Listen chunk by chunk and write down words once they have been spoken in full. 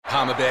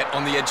Palmerbet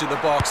on the edge of the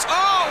box.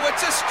 Oh,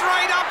 it's a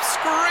straight-up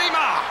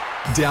screamer!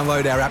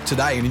 Download our app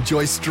today and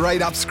enjoy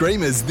straight-up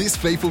screamers this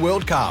FIFA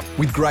World Cup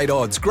with great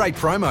odds, great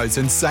promos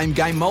and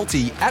same-game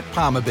multi at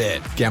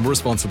Palmerbet. Gamble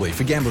responsibly.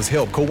 For Gamblers'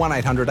 Help, call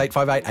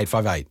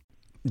 1-800-858-858.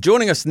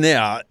 Joining us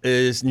now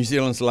is New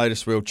Zealand's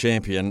latest world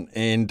champion,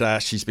 and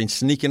she's been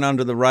sneaking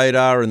under the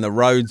radar in the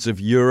roads of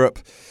Europe,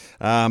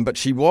 but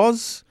she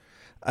was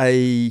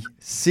a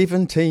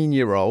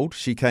 17-year-old.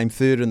 She came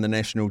third in the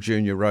National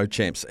Junior Road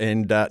Champs.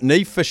 And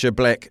Niamh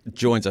Fisher-Black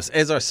joins us.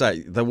 As I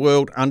say, the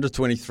world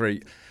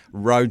under-23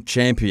 road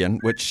champion,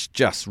 which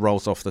just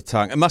rolls off the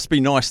tongue. It must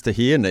be nice to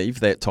hear, Niamh,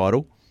 that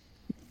title.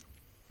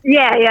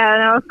 Yeah,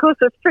 no, of course,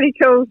 it's pretty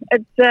cool.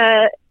 It's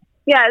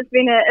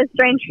been a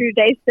strange few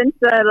days since,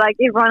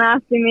 everyone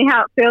asking me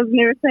how it feels and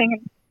everything.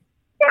 And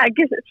I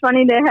guess it's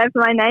funny to have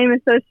my name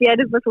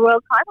associated with a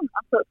world title.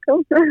 I thought it's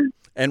cool.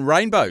 And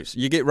rainbows.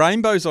 You get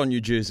rainbows on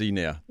your jersey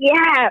now.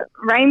 Yeah,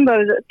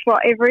 rainbows. It's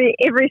what every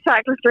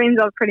cyclist dreams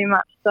of, pretty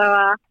much.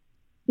 So,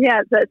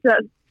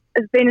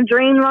 it's been a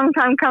dream, long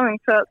time coming.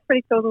 So it's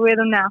pretty cool to wear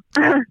them now.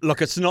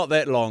 Look, it's not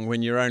that long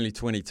when you're only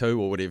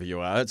 22 or whatever you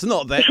are. It's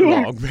not that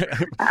long.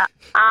 But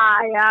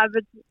I've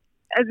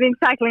been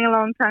cycling a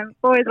long time.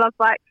 Always loved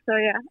bikes. So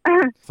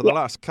yeah. For the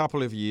last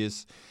couple of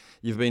years,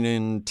 you've been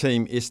in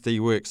Team SD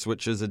Works,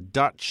 which is a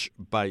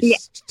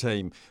Dutch-based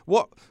team.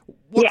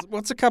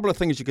 What's a couple of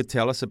things you could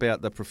tell us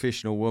about the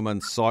professional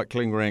women's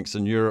cycling ranks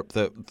in Europe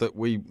that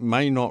we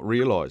may not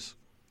realise?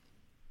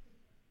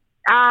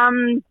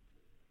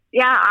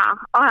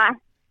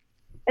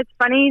 It's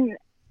funny.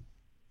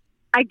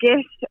 I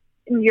guess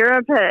in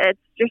Europe, it's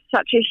just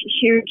such a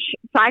huge,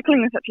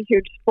 cycling is such a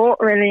huge sport,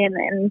 really,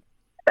 and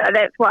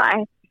that's why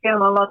I feel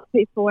a lot of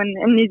people in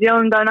New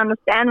Zealand don't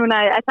understand when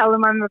I tell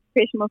them I'm a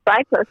professional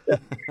cyclist.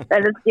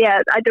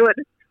 That I do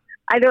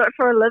it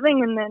for a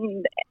living,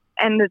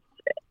 and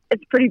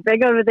it's pretty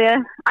big over there.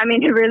 I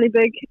mean, really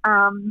big.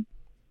 I'm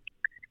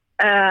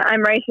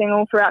racing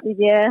all throughout the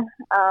year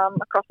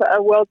across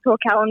a world tour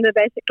calendar,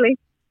 basically.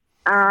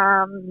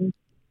 I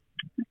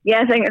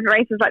think it's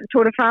races like the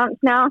Tour de France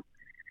now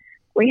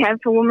we have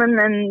for women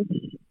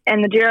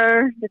and the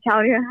Giro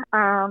d'Italia,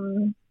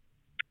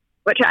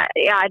 which I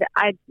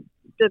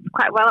did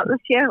quite well at this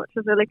year, which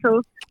was really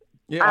cool.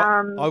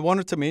 Yeah, I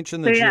wanted to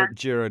mention the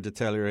Giro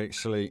d'Italia,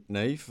 actually,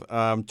 Niamh.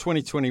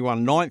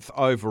 2021, 9th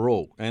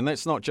overall, and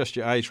that's not just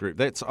your age group,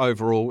 that's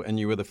overall, and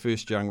you were the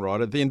first young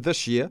rider. Then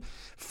this year,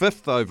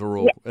 5th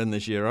overall in the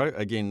Giro,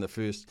 again, the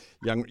first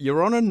young.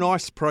 You're on a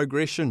nice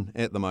progression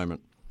at the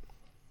moment.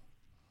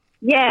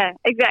 Yeah,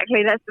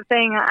 exactly. That's the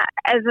thing.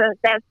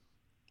 That's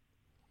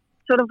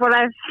sort of what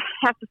I've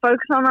had to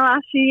focus on the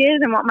last few years,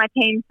 and what my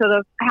team sort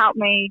of helped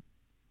me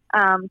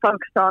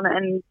focused on,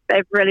 and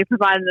they've really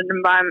provided an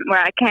environment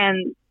where I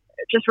can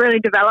just really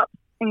develop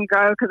and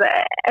grow, because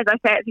as I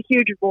say, it's a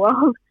huge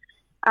world.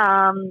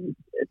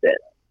 The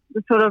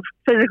sort of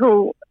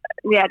physical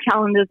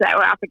challenges that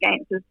we're up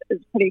against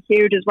is pretty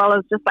huge, as well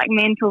as just like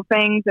mental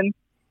things and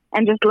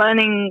just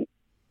learning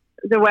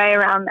the way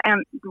around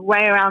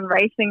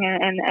racing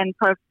and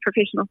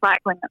professional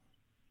cycling.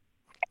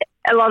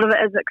 A lot of it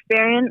is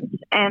experience,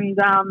 and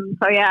I'm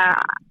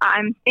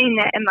seeing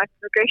that in my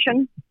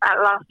progression.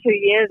 The last 2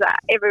 years,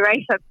 every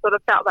race I've sort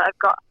of felt that I've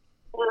got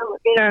a little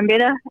bit better and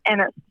better,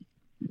 and it's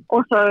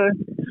also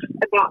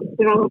about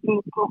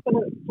developing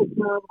confidence to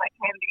know that I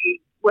can be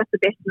with the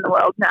best in the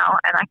world now,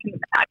 and I can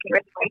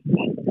really race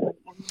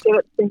and do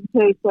it soon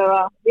too.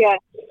 So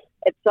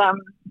it's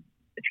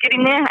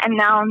getting there, and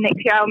now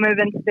next year I'll move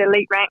into the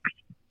elite ranks.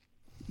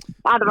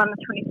 Out of under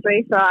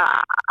 23, so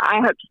I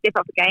hope to step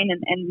up again,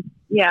 and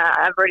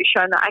I've already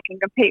shown that I can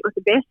compete with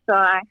the best, so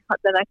I hope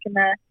that I can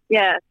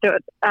do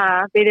it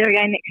better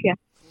again next year.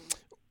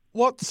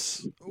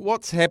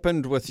 What's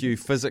happened with you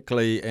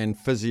physically and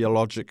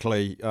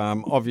physiologically?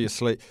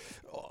 Obviously,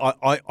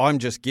 I'm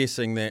just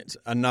guessing that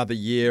another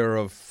year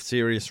of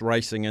serious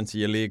racing into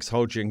your legs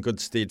holds you in good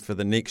stead for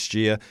the next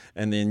year,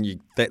 and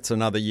then that's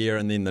another year,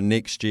 and then the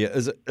next year.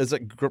 Is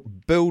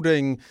it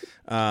building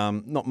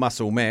not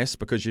muscle mass,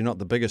 because you're not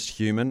the biggest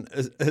human?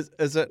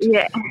 Is it?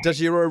 Yeah.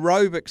 Does your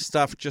aerobic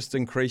stuff just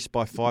increase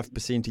by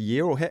 5% a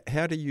year, or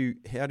how do you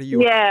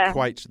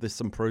equate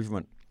this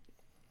improvement?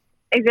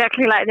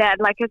 Exactly like that.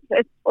 Like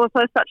it's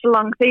also such a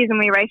long season.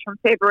 We race from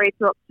February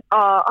to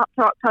up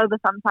to October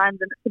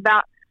sometimes, and it's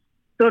about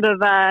sort of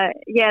the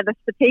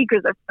fatigue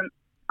resistance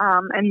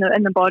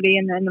in the body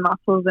and in the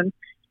muscles, and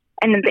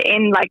at the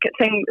end, like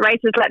seeing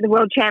races like the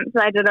World Champs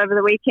that I did over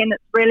the weekend,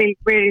 it's really,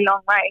 really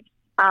long race.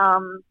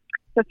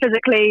 So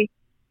physically,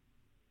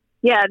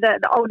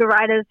 the older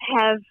riders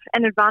have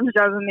an advantage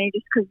over me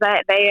just because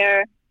they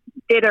are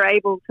better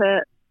able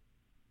to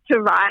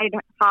ride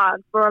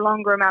hard for a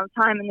longer amount of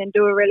time and then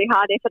do a really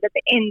hard effort at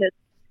the end.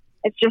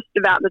 It's just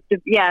about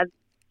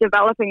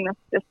developing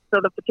this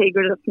sort of fatigue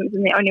resistance,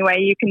 and the only way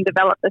you can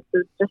develop this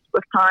is just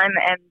with time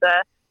and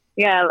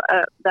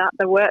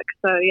the work.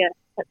 So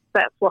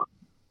that's what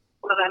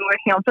what I'm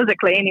working on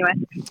physically anyway.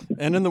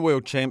 And in the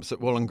World Champs at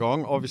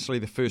Wollongong, obviously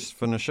the first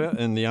finisher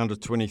in the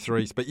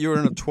under-23s, but you were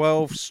in a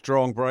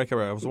 12-strong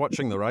breakaway. I was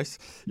watching the race.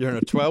 You're in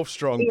a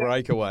 12-strong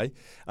breakaway.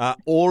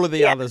 All of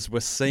the others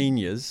were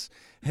seniors.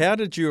 How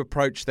did you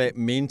approach that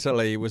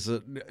mentally? Was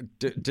it?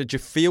 Did you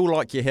feel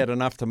like you had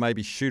enough to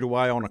maybe shoot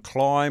away on a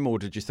climb, or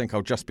did you think,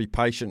 I'll just be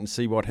patient and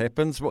see what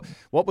happens?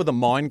 What were the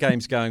mind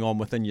games going on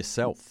within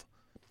yourself?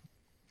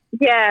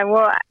 Yeah,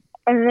 well,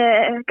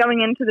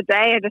 going into the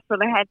day, I just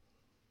sort of had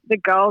the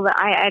goal that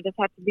I just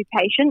had to be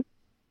patient,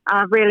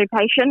 really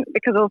patient,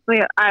 because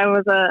also I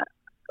was as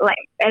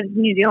a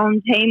New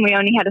Zealand team, we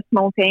only had a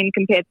small team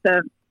compared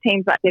to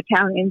teams like the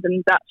Italians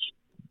and Dutch,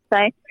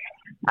 say.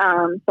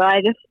 So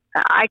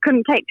I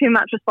couldn't take too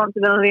much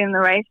responsibility in the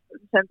race in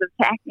terms of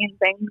tacking and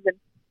things, and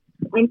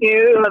we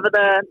knew over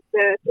the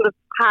sort of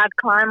hard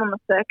climb on the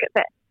circuit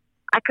that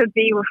I could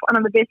be with one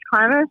of the best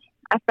climbers.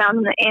 I found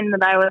in the end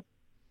that I was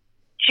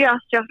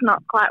just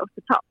not quite with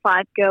the top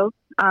 5 girls,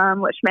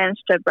 which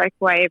managed to break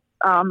away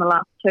on the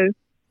last 2.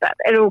 But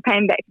it all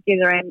came back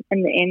together in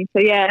the end.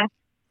 So yeah,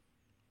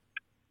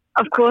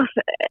 of course,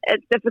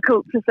 it's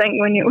difficult to think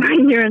when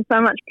you're in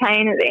so much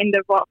pain at the end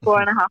of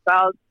 4.5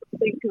 hours to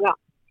think about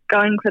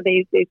going for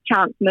these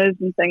chance moves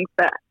and things.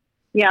 But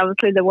yeah,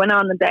 obviously the winner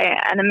on the day,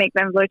 Anna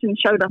Van Vleuten,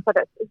 showed us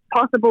that it's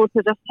possible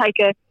to just take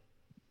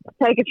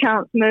a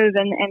chance move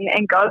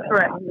and go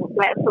for it.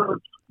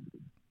 And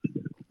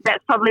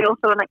that's probably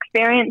also an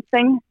experience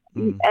thing.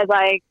 As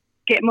I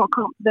get more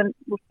confident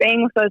with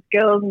being with those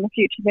girls in the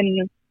future,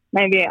 then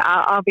maybe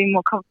I'll be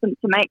more confident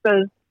to make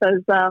those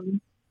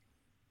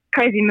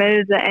crazy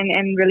moves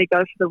and really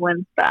go for the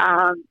win.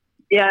 But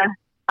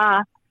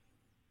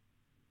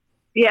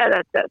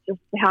that's just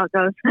how it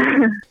goes.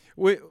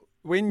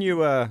 When you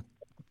were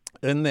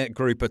in that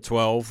group of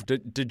 12,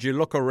 did you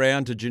look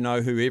around? Did you know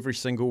who every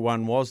single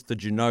one was?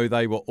 Did you know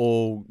they were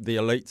all the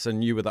elites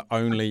and you were the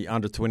only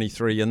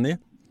under-23 in there?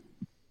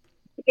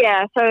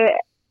 Yeah, so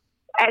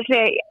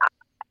actually,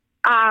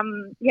 I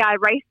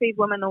race these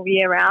women all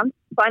year round,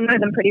 so I know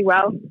them pretty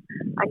well.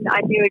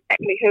 I knew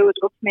exactly who was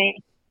with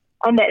me.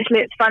 And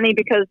actually, it's funny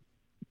because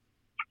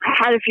I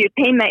had a few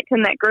teammates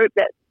in that group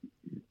that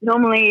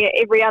normally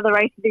every other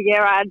race of the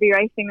year I'd be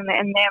racing and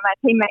they're my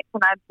teammates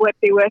and I would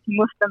be working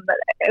with them. But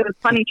it was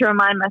funny to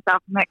remind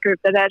myself in that group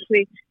that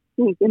actually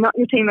they're not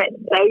your teammates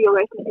today, you're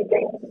racing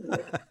today.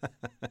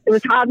 It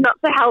was hard not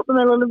to help them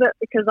a little bit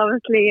because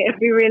obviously it'd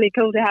be really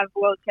cool to have a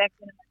world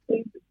champion in the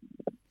team.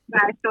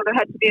 But I sort of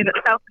had to be a bit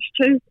selfish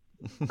too.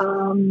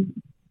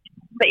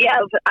 But yeah,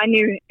 I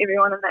knew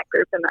everyone in that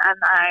group and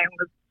I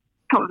was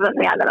confident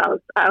that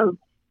I was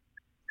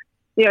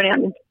the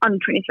only under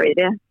 23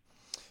 there.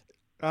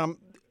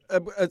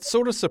 It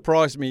sort of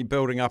surprised me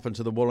building up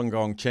into the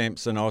Wollongong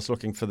Champs, and I was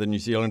looking for the New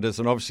Zealanders,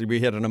 and obviously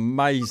we had an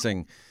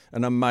amazing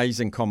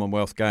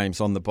Commonwealth Games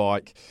on the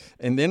bike,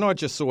 and then I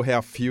just saw how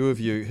few of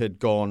you had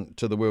gone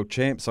to the World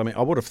Champs. I mean,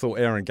 I would have thought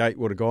Aaron Gate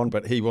would have gone,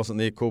 but he wasn't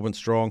there. Corbin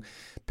Strong,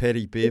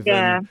 Paddy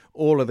Bevan,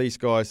 all of these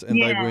guys,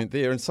 and they weren't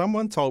there. And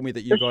someone told me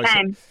that you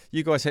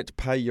guys had to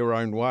pay your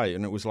own way,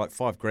 and it was like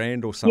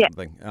 $5,000 or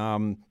something.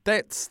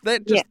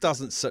 That just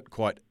doesn't sit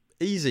quite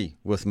easy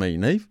with me,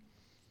 Niamh.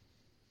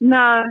 No,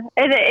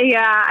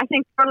 I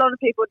think for a lot of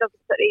people it doesn't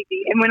sit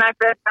easy. And when I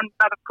first found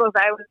out, of course,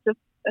 I was just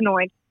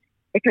annoyed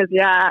because,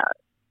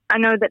 I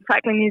know that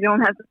Cycling New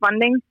Zealand has the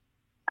funding,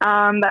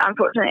 but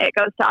unfortunately it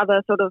goes to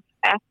other sort of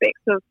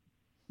aspects of,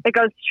 it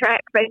goes to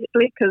track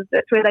basically because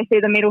that's where they see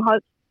the medal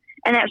hopes.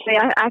 And actually,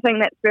 I think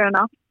that's fair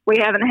enough. We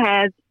haven't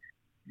had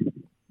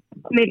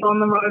a medal on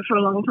the road for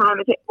a long time,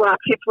 except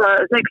for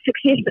like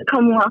success at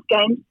Commonwealth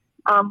Games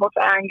with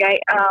Aaron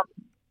Gate.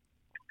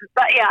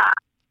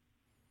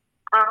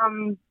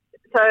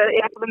 So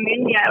for the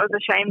men, it was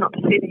a shame not to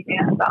see them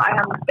there. But I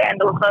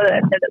understand also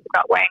that it's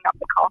about weighing up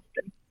the cost,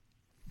 and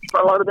for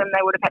a lot of them,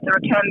 they would have had to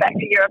return back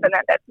to Europe, and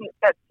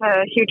that's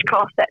a huge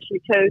cost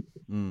actually to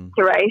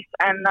race.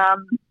 And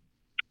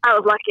I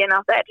was lucky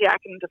enough that I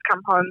can just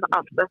come home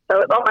after this, so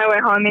it's on my way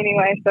home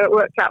anyway. So it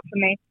works out for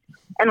me,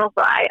 and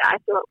also I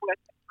feel it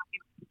works.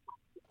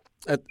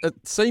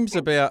 It seems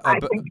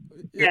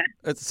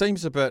It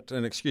seems a bit,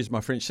 and excuse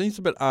my French, seems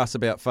a bit arse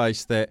about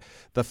face that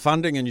the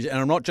funding, and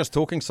I'm not just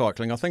talking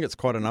cycling, I think it's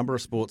quite a number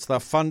of sports,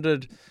 they're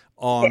funded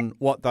on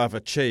what they've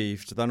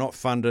achieved, they're not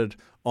funded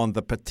on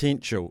the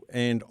potential.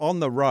 And on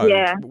the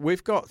road,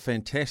 we've got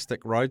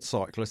fantastic road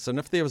cyclists, and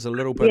if there was a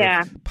little bit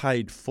of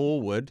paid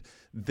forward,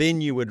 then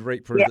you would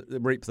reap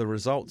the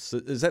results.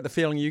 Is that the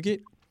feeling you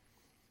get?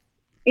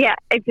 Yeah,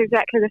 it's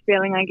exactly the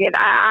feeling I get.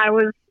 I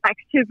was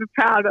super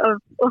proud of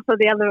also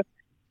the other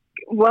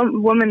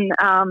woman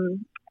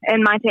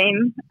in my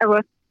team,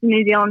 with the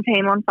New Zealand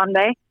team on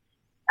Saturday,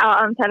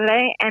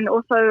 and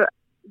also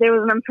there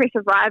was an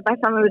impressive ride by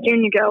some of the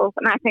junior girls,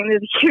 and I think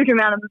there's a huge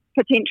amount of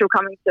potential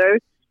coming through.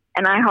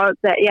 And I hope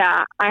that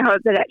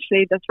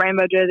actually this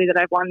rainbow jersey that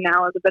I've won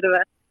now is a bit of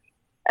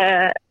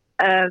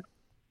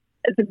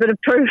it's a bit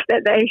of proof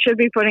that they should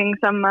be putting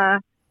some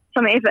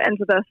effort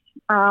into this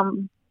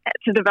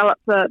to develop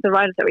the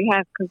riders that we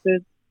have, because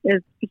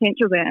there's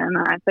potential there. And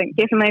I think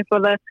definitely for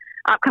the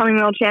upcoming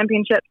World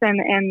Championships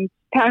and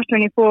Paris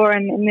 24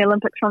 and the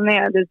Olympics from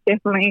there, there's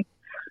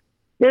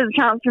a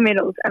chance for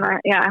medals, and I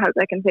hope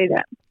they can see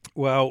that.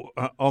 Well,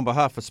 on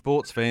behalf of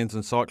sports fans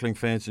and cycling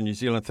fans in New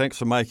Zealand, thanks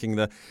for making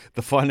the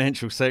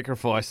financial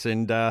sacrifice.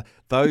 And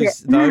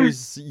those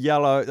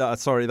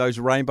those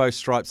rainbow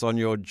stripes on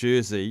your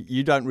jersey,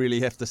 you don't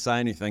really have to say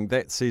anything.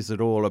 That says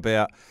it all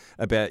about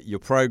your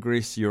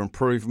progress, your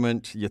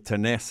improvement, your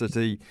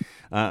tenacity,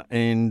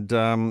 and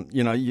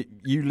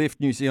you left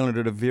New Zealand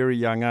at a very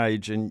young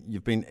age, and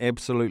you've been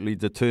absolutely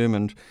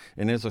determined.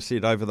 And as I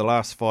said, over the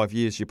last 5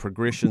 years, your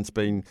progression's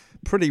been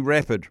pretty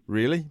rapid,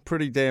 really,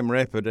 pretty damn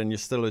rapid, and you're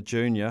still a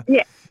junior.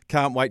 Yeah.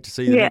 Can't wait to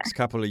see the next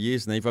couple of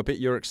years, Niamh. I bet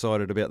you're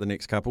excited about the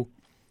next couple.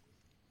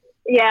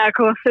 Yeah, of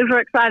course. Super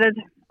excited.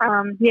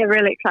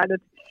 Really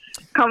excited.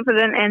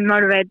 Confident and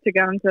motivated to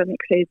go into the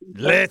next season.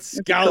 Let's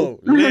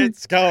go.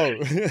 Let's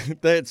go.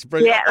 That's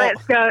brilliant. Yeah,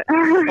 let's go.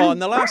 And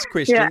the last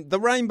question, the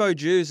rainbow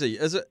jersey,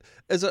 is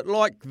it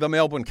like the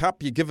Melbourne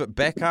Cup? You give it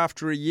back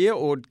after a year,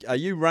 or are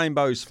you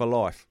rainbows for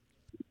life?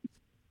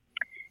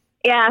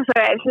 Yeah, so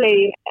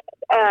actually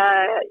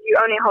you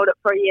only hold it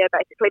for a year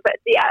basically, but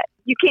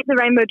you keep the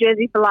rainbow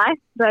jersey for life,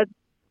 but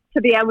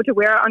to be able to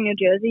wear it on your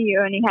jersey, you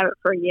only have it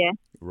for a year.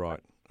 Right,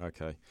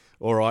 okay.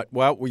 All right,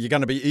 well, you're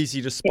going to be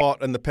easy to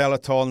spot in the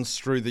pelotons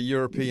through the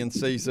European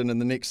season in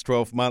the next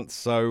 12 months,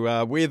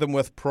 so wear them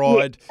with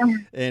pride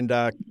and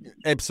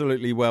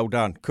absolutely well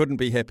done. Couldn't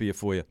be happier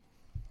for you.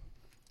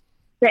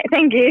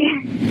 Thank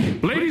you.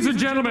 Ladies and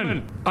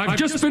gentlemen, I've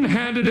just been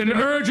handed an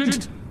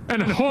urgent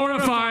and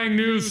horrifying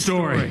news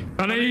story,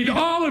 and I need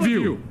all of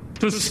you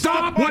to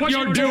stop what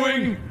you're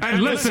doing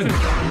and listen.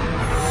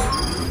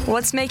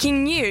 What's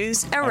making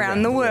news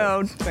around the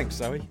world? Thanks,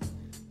 Zoe.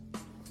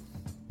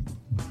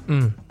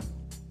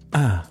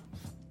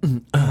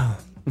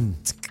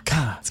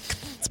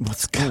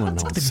 What's going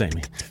on,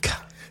 Sammy?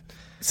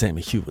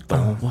 Sammy Hewitt,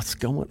 what's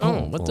going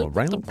on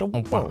around the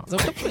world?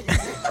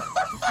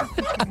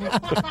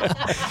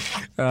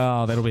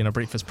 Oh, that'll be in a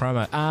breakfast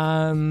promo.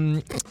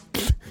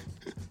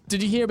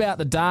 Did you hear about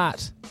the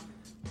dart?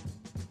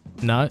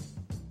 No.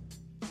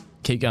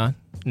 Keep going.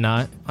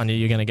 No, I knew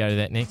you were going to go to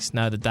that next.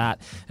 No, the dart.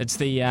 It's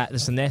the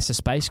NASA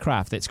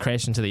spacecraft that's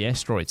crashed into the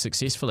asteroid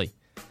successfully.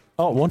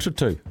 Oh, it wanted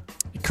to.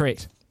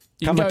 Correct.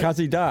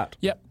 Kamikaze dart.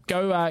 Yep.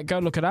 Go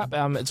look it up.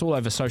 It's all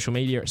over social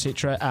media,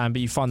 etc. But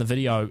you find the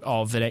video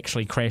of it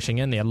actually crashing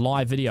in there,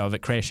 live video of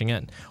it crashing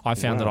in. I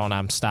found it on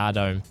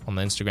Stardome, on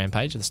the Instagram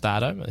page of the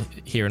Stardome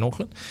here in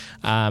Auckland.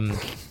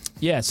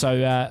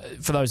 So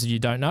for those of you who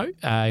don't know,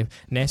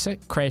 NASA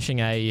crashing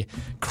a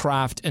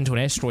craft into an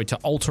asteroid to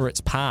alter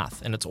its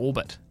path and its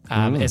orbit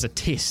as a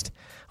test.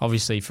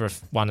 Obviously, for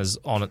if one is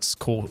on its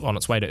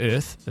way to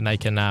Earth, then they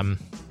can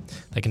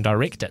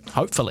direct it,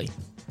 hopefully.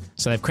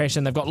 So they've crashed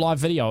and they've got live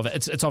video of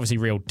it. It's obviously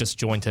real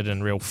disjointed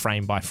and real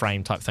frame by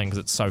frame type thing because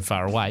it's so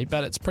far away,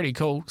 but it's pretty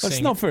cool. It's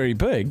not very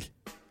big.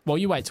 Well,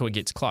 you wait till it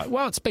gets close.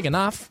 Well, it's big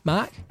enough,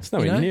 Mark. It's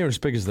nowhere near as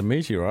big as the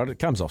meteorite. It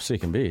comes off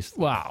second best.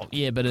 Well,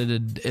 yeah, but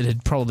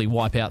it'd probably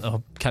wipe out the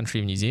whole country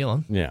of New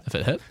Zealand if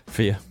it hit.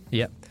 Fair.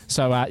 Yep.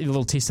 So a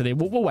little tester there.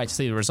 We'll wait to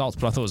see the results,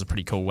 but I thought it was a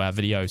pretty cool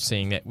video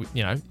seeing that,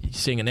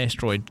 seeing an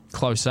asteroid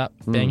close up,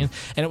 banging.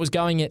 And it was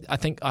going at, I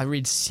think I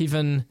read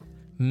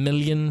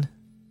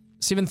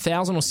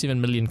 7,000 or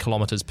 7 million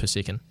kilometres per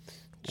second,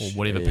 or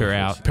whatever per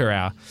hour.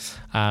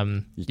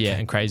 And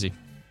crazy.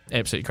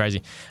 Absolutely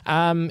crazy.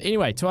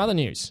 Anyway, to other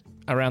news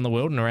around the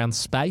world and around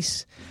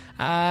space.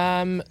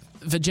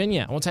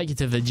 Virginia. I want to take you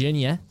to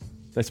Virginia.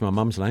 That's my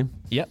mum's name.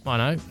 Yep, I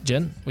know.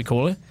 Jen, we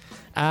call her.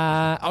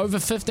 Over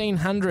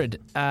 1,500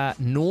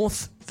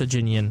 North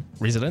Virginian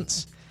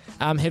residents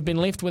have been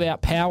left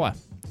without power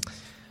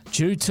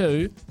due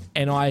to,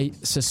 and I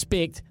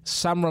suspect,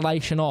 some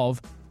relation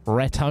of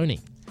ratoni.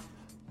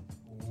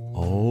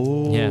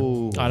 Oh. Yeah.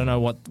 I don't know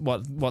what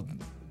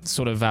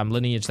sort of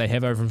lineage they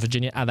have over in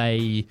Virginia. Are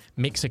they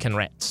Mexican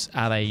rats?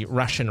 Are they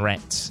Russian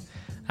rats?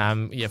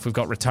 If we've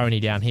got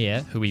Ratoni down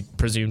here, who we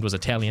presumed was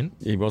Italian.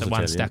 He was the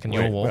Italian. one stuck in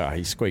your wall. Well,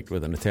 he squeaked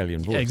with an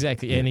Italian voice.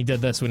 Exactly. Yeah. And he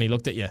did this when he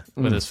looked at you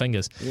with his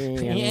fingers.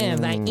 Yeah,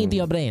 like into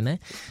your brain, eh?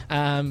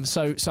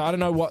 So I don't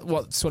know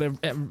what sort of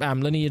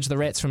lineage the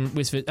rats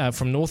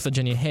from North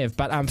Virginia have,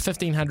 but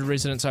 1,500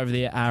 residents over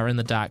there are in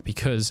the dark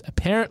because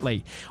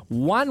apparently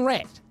one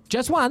rat,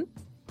 just one,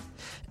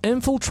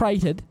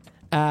 infiltrated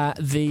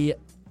the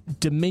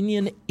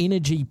Dominion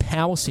Energy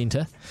Power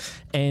Centre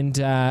and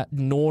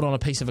gnawed on a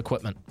piece of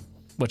equipment,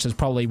 which is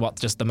probably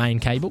just the main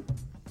cable,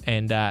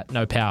 and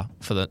no power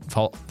for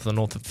the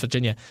North of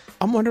Virginia.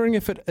 I'm wondering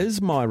if it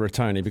is my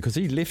Ratoni because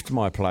he left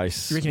my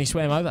place. You reckon he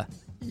swam over?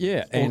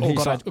 Yeah, and or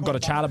got a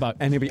charter boat.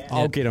 And he'll be,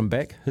 I'll get him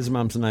back. His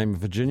mum's name is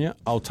Virginia.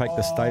 I'll take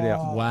the state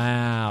out.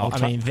 Wow.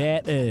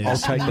 That is I'll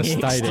take the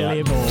state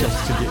level. out.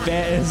 Just to get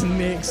that is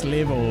next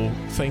level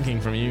thinking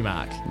from you,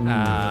 Mark.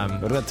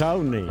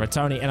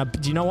 Ratoni. And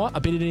do you know what? I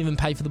bet he didn't even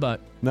pay for the boat.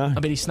 No. I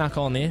bet he snuck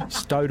on there.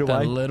 Stowed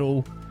away. The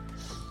little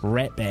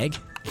rat bag.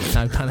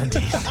 No pun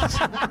intended.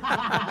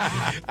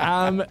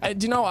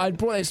 Do you know, I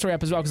brought that story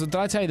up as well because did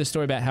I tell you the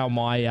story about how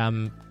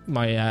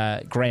my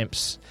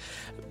Gramps,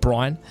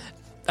 Brian,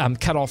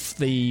 cut off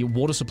the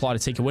water supply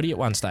to Tikawiti at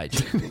one stage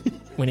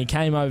when he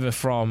came over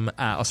from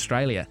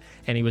Australia,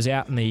 and he was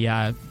out in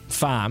the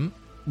farm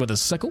with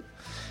his sickle,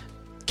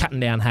 cutting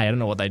down hay. I don't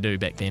know what they do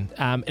back then.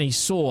 And he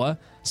saw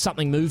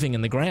something moving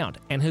in the ground,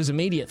 and his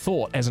immediate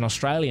thought, as an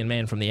Australian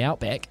man from the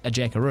outback, a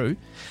jackaroo,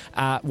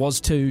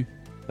 was to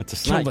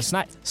kill the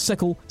snake.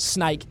 Sickle,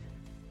 snake,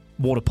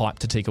 water pipe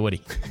to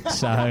Tikawiti.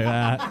 So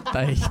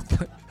they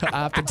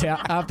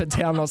after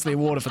town lost their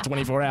water for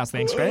 24 hours.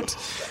 Thanks, Gramps.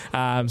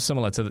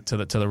 Similar to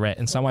the rat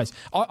in some ways.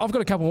 I've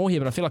got a couple more here,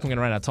 but I feel like I'm going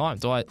to run out of time.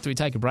 Do we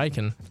take a break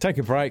and take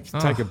a break?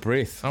 Take a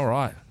breath. All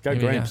right, go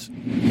Gramps.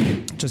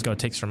 Just got a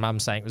text from Mum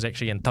saying it was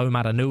actually in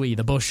Taumaranui,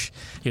 the bush.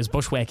 He was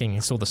bushwhacking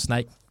and saw the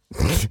snake.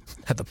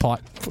 Had the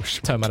pipe.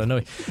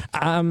 Taumaranui.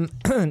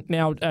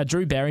 Now,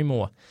 Drew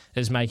Barrymore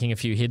is making a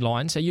few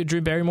headlines. Are you a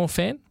Drew Barrymore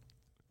fan?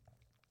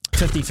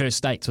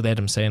 51st Dates with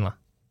Adam Sandler.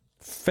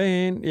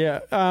 Fan, yeah.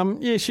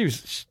 Yeah, she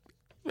was...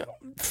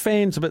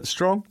 Fan's a bit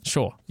strong.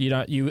 Sure.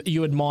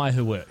 You admire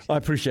her work. I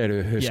appreciate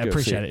her skills. Yeah,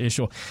 appreciate it. Yeah,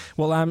 sure.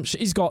 Well,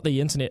 she's got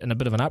the internet in a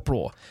bit of an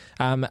uproar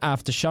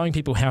after showing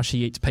people how she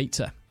eats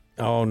pizza.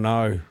 Oh,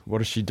 no. What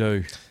does she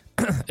do?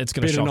 It's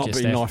going to shock you,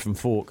 Better not be knife and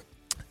fork.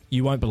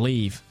 You won't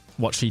believe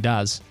what she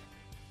does.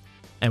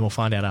 And we'll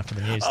find out after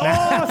the news.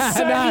 Oh,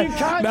 Sam, you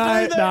can't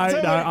do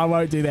that. No, I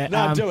won't do that.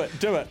 No,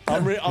 do it.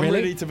 I'm really?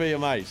 Ready to be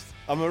amazed.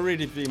 I'm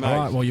ready to be amazed. All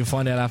right, well, you'll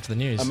find out after the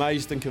news.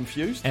 Amazed and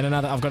confused. And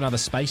I've got another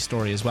space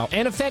story as well.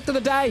 And a fact of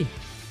the day.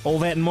 All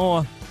that and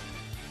more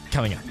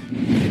coming up.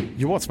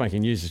 What's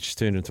making news is just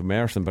turned into a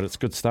marathon, but it's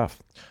good stuff.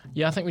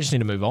 Yeah, I think we just need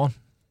to move on.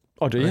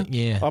 Oh, do you?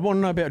 Yeah. I want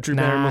to know about Drew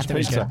Barrymore's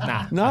pizza.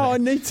 I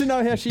need to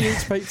know how she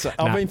eats pizza.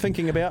 I've been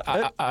thinking about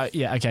it.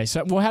 Yeah, okay.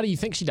 So, well, how do you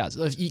think she does?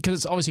 Because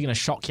it's obviously going to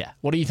shock you.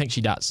 What do you think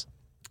she does?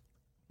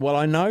 Well,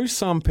 I know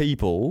some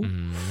people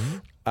who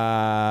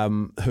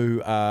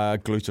are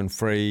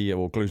gluten-free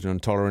or gluten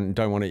intolerant and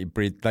don't want to eat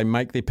bread. They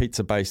make their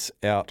pizza base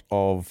out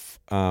of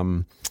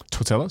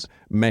tortillas,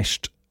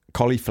 mashed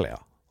cauliflower.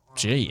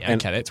 Gee,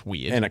 okay, that's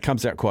weird. And it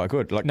comes out quite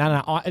good. Like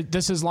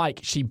this is like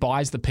she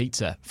buys the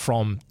pizza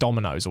from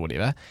Domino's or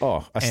whatever.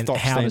 Oh,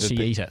 how does she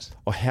eat it?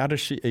 Oh, how does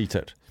she eat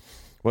it?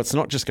 Well, it's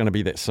not just going to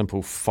be that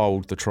simple.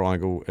 Fold the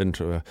triangle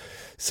into a.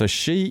 So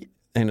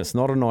and it's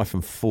not a knife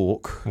and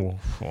fork. Well,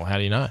 how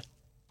do you know?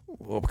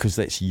 Well, because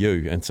that's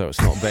you, and so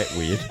it's not that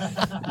weird.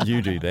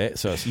 You do that,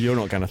 so you're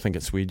not going to think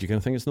it's weird. You're going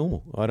to think it's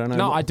normal. I don't know.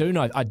 No, I do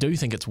know. I do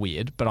think it's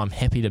weird, but I'm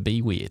happy to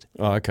be weird.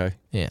 Oh, okay.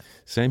 Yeah.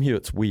 Sam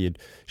Hewitt's weird.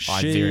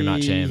 I very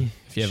much am,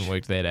 if you haven't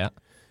worked that out.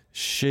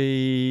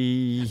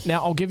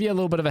 Now, I'll give you a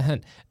little bit of a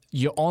hint.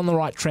 You're on the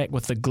right track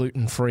with the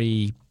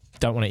gluten-free,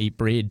 don't want to eat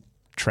bread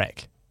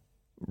track.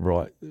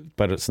 Right,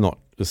 but it's not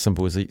as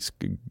simple as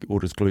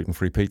orders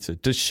gluten-free pizza.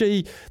 Does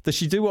she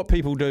do what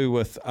people do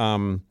with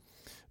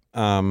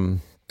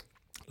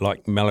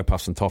like Mallow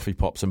Puffs and Toffee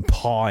Pops and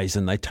pies,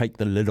 and they take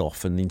the lid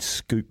off and then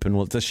scoop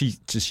and does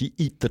she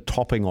eat the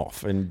topping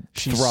off and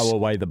throw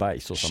away the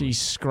base or something? She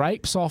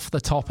scrapes off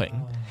the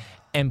topping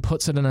and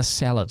puts it in a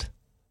salad.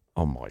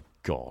 Oh my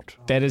God.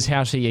 That is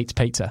how she eats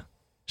pizza.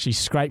 She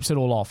scrapes it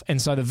all off. And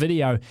so the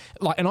video,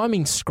 and I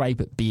mean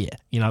scrape it bare,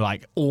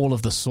 like all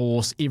of the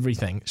sauce,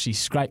 everything. She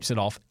scrapes it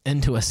off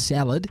into a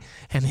salad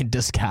and then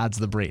discards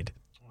the bread.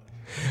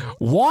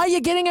 Why are you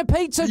getting a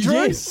pizza, Drew?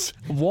 Yes.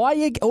 Why are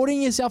you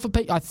ordering yourself a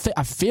pizza?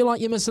 I feel like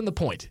you're missing the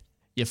point.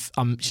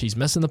 She's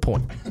missing the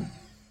point.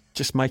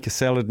 Just make a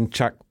salad and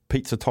chuck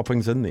pizza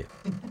toppings in there.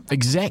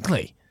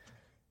 Exactly.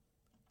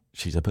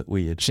 She's a bit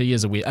weird. She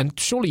is a weird. And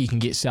surely you can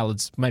get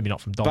salads, maybe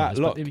not from Domino's.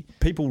 But look,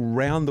 people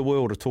round the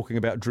world are talking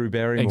about Drew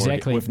Barrymore.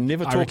 Exactly. We've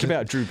never talked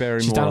about Drew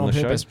Barrymore on the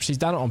show. She's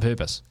done it on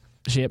purpose.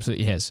 She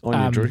absolutely has.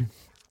 On you, Drew.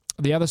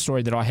 The other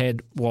story that I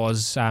had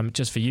was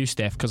just for you,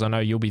 Staff, because I know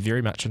you'll be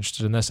very much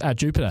interested in this.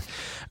 Jupiter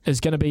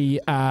is going to be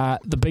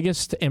the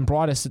biggest and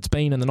brightest it's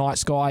been in the night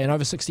sky in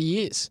over 60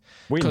 years.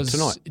 When?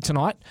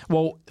 Tonight?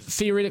 Well,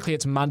 theoretically,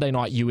 it's Monday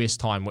night US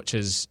time,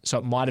 so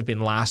it might have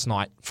been last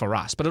night for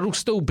us, but it'll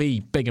still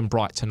be big and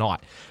bright tonight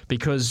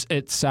because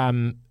it's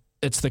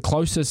the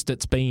closest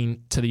it's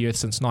been to the Earth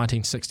since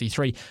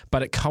 1963,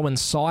 but it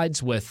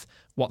coincides with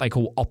what they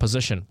call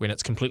opposition, when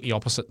it's completely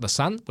opposite the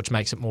sun, which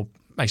makes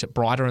it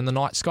brighter in the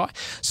night sky.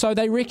 So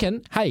they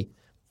reckon, hey,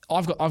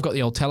 I've got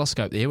the old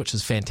telescope there, which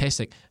is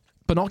fantastic.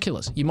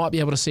 Binoculars. You might be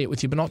able to see it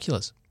with your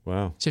binoculars.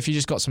 Wow. So if you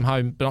just got some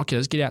home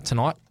binoculars, get out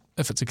tonight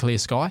if it's a clear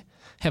sky,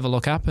 have a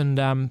look up and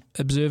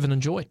observe and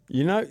enjoy.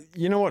 You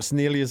know what's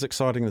nearly as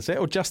exciting as that,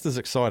 or just as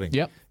exciting?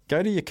 Yep.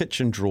 Go to your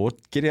kitchen drawer,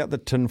 get out the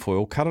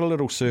tinfoil, cut a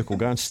little circle,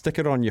 go and stick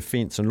it on your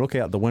fence and look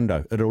out the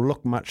window. It'll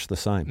look much the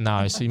same.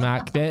 No, see,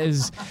 Mark,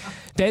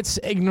 that's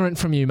ignorant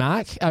from you,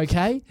 Mark,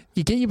 okay?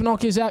 You get your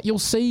binoculars out, you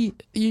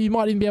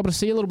might even be able to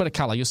see a little bit of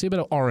colour. You'll see a bit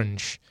of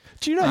orange.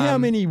 Do you know how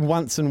many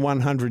once in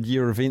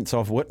 100-year events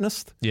I've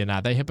witnessed? Yeah, no,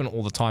 they happen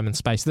all the time in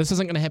space. This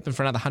isn't going to happen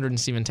for another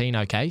 117,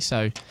 okay?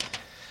 So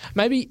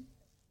maybe...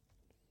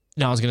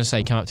 No, I was going to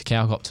say come up to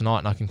Cowcop tonight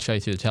and I can show you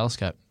through the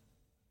telescope.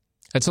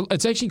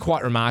 It's actually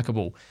quite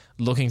remarkable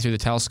looking through the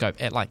telescope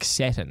at like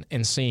Saturn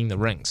and seeing the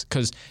rings,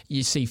 because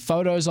you see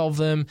photos of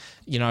them,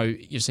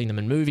 you've seen them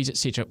in movies,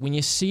 etc. When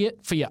you see it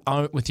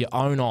with your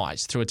own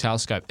eyes through a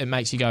telescope, it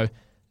makes you go,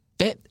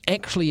 that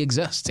actually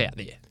exists out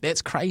there.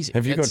 That's crazy.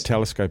 Have you got a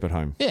telescope at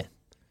home? Yeah.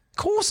 Of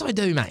course I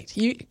do,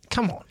 mate.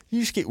 Come on.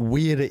 You just get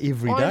weirder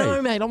every day. I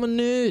know, mate. I'm a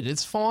nerd.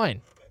 It's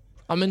fine.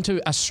 I'm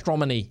into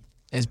astronomy,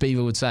 as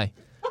Beaver would say.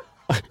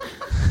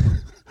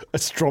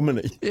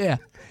 Astronomy? Yeah.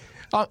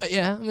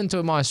 I'm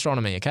into my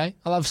astronomy, okay?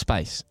 I love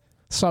space.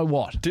 So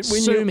what?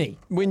 Sue me.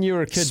 When you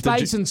were a kid,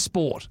 space and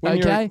sport,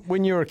 okay?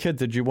 When you were a kid,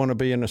 did you want to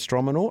be an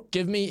astronaut?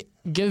 Give me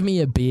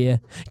a beer,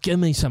 give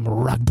me some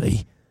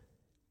rugby,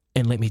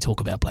 and let me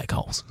talk about black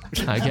holes,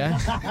 okay?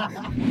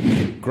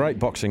 Great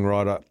boxing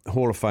writer,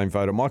 Hall of Fame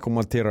voter, Michael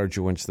Montero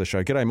joins the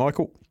show. G'day,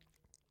 Michael.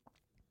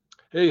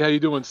 Hey, how you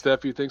doing,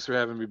 Staffy? Thanks for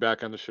having me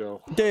back on the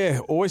show. Yeah,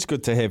 always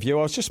good to have you.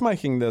 I was just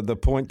making the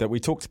point that we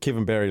talked to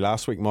Kevin Barry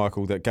last week,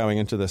 Michael, that going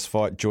into this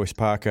fight, Joyce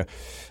Parker,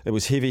 it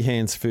was heavy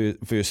hands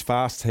versus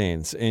fast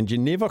hands, and you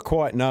never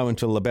quite know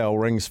until the bell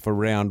rings for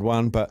round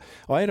one, but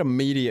I had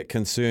immediate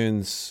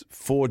concerns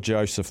for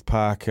Joseph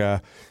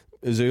Parker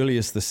as early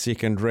as the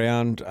second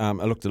round.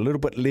 It looked a little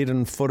bit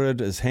leaden-footed.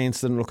 His hands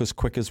didn't look as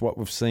quick as what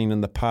we've seen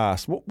in the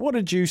past. What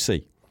did you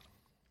see?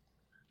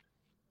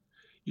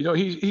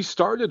 He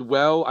started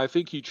well. I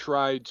think he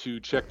tried to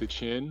check the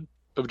chin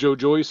of Joe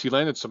Joyce. He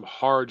landed some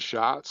hard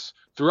shots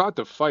throughout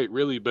the fight,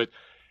 really, but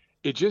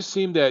it just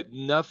seemed that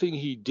nothing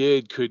he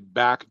did could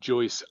back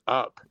Joyce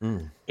up.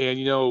 And,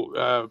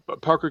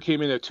 Parker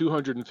came in at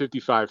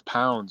 255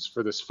 pounds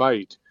for this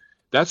fight.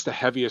 That's the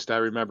heaviest I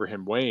remember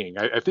him weighing.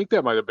 I think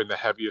that might have been the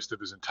heaviest of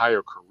his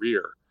entire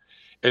career.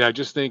 And I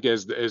just think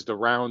as the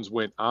rounds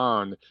went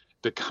on,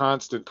 the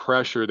constant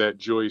pressure that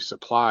Joyce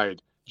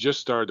applied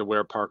just started to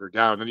wear Parker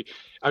down.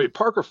 And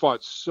Parker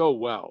fought so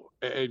well,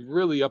 and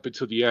really up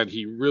until the end,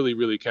 he really,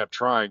 really kept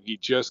trying. He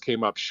just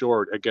came up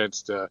short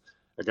against a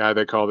guy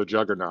they call the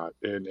Juggernaut.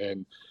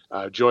 And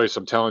Joyce,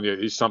 I'm telling you,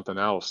 he's something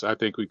else. I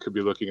think we could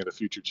be looking at a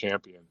future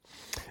champion.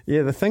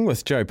 Yeah, the thing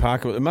with Joe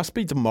Parker, it must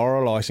be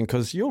demoralising,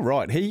 because you're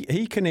right.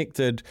 He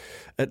connected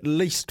at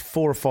least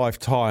 4 or 5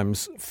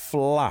 times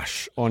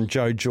flush on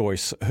Joe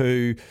Joyce,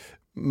 who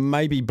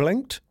maybe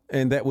blinked,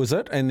 and that was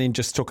it, and then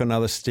just took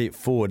another step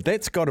forward.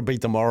 That's got to be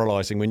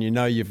demoralising when you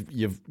know you've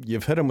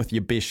hit him with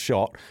your best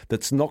shot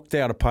that's knocked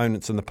out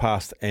opponents in the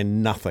past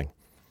and nothing.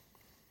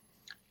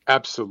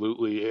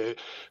 Absolutely.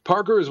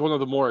 Parker is one of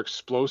the more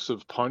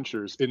explosive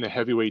punchers in the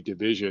heavyweight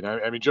division.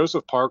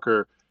 Joseph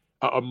Parker,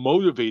 a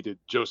motivated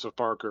Joseph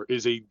Parker,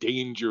 is a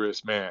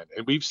dangerous man.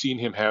 And we've seen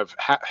him have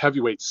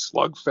heavyweight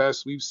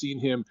slugfests. We've seen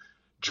him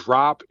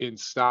drop and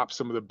stop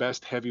some of the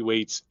best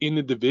heavyweights in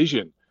the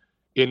division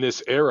in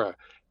this era.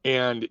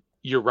 And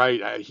you're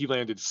right, he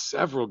landed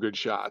several good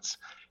shots.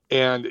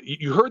 And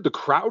you heard the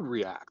crowd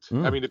react.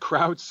 The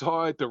crowd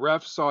saw it, the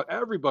refs saw it,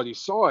 everybody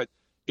saw it,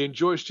 and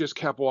Joyce just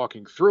kept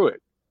walking through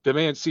it. The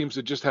man seems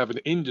to just have an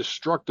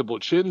indestructible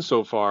chin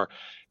so far.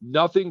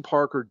 Nothing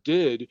Parker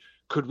did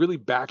could really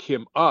back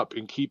him up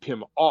and keep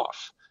him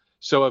off.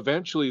 So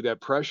eventually that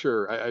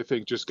pressure, I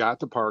think, just got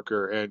to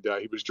Parker, and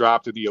he was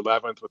dropped in the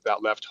 11th with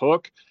that left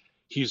hook.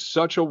 He's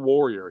such a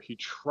warrior. He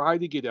tried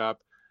to get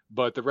up,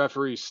 but the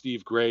referee,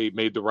 Steve Gray,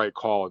 made the right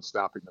call in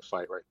stopping the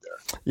fight right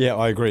there. Yeah,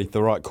 I agree.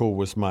 The right call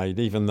was made,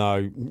 even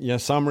though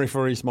some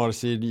referees might have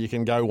said you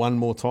can go one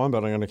more time,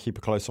 but I'm going to keep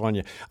a close eye on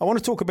you. I want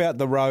to talk about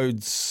the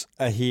roads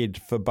ahead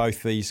for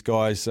both these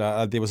guys.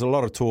 There was a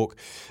lot of talk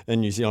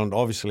in New Zealand,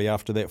 obviously,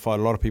 after that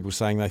fight. A lot of people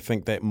saying they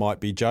think that might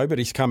be Joe, but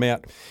he's come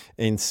out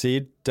and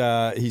said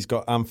he's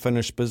got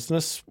unfinished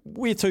business.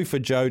 Where to for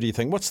Joe, do you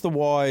think? What's the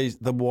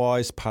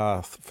wise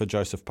path for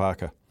Joseph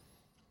Parker?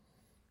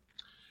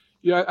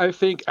 Yeah, I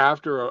think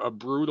after a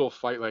brutal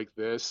fight like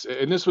this,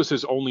 and this was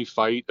his only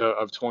fight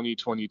of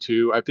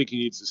 2022, I think he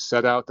needs to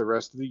set out the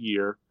rest of the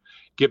year,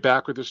 get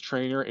back with his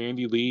trainer,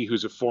 Andy Lee,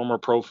 who's a former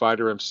pro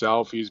fighter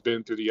himself. He's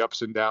been through the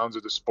ups and downs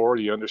of the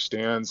sport. He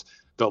understands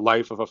the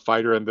life of a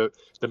fighter and the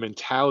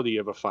mentality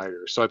of a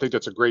fighter. So I think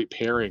that's a great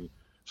pairing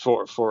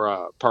for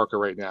Parker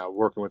right now,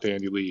 working with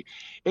Andy Lee.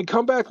 And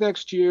come back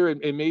next year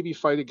and maybe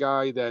fight a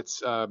guy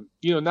that's,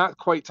 not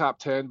quite top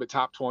 10, but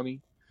top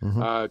 20,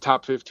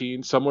 top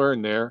 15, somewhere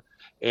in there.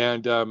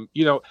 And,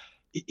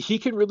 he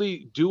can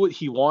really do what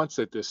he wants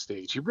at this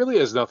stage. He really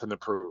has nothing to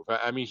prove.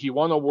 He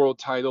won a world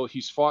title.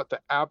 He's fought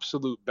the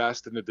absolute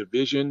best in the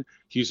division.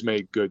 He's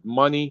made good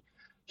money.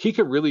 He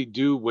can really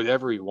do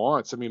whatever he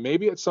wants.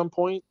 Maybe at some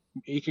point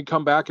he can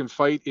come back and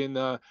fight in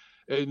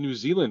New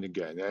Zealand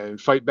again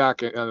and fight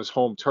back on his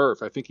home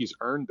turf. I think he's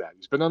earned that.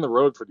 He's been on the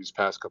road for these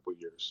past couple of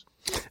years.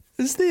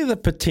 Is there the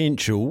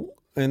potential,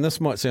 and this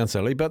might sound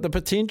silly, but the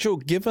potential,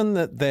 given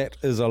that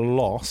is a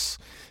loss,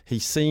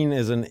 he's seen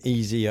as an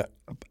easier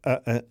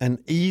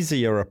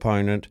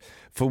opponent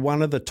for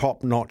one of the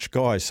top-notch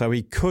guys. So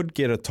he could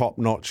get a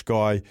top-notch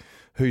guy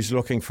who's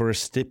looking for a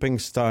stepping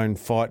stone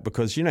fight,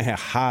 because you know how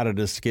hard it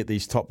is to get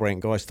these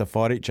top-ranked guys to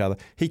fight each other.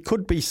 He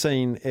could be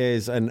seen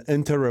as an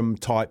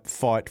interim-type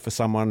fight for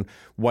someone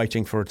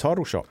waiting for a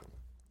title shot.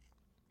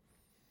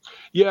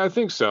 Yeah, I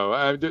think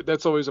so.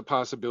 That's always a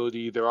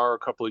possibility. There are a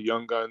couple of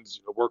young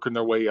guns working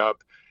their way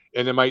up,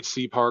 and they might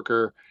see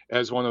Parker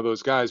as one of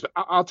those guys. But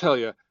I'll tell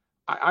you,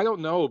 I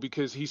don't know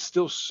because he's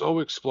still so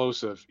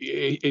explosive,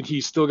 and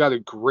he's still got a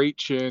great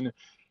chin.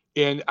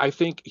 And I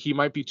think he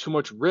might be too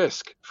much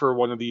risk for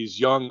one of these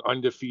young,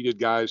 undefeated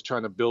guys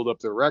trying to build up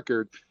their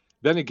record.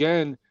 Then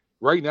again,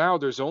 right now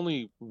there's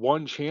only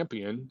one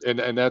champion,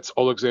 and that's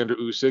Alexander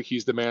Usyk.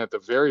 He's the man at the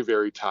very,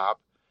 very top.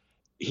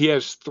 He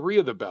has three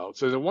of the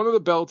belts, and one of the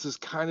belts is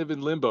kind of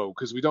in limbo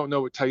because we don't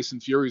know what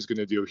Tyson Fury is going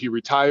to do. He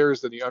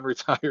retires, then he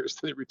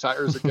unretires, then he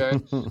retires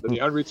again, then he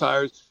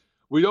unretires.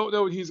 We don't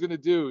know what he's going to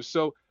do.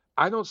 So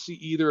I don't see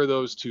either of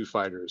those two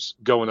fighters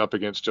going up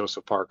against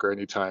Joseph Parker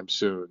anytime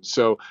soon.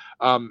 So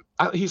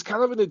he's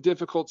kind of in a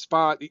difficult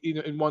spot,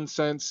 in one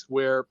sense,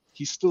 where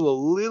he's still a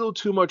little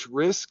too much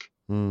risk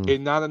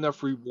and not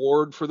enough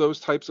reward for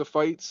those types of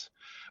fights.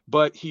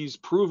 But he's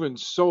proven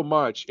so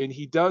much, and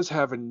he does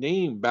have a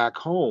name back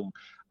home.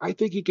 I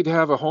think he could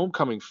have a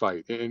homecoming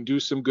fight and do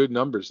some good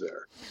numbers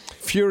there.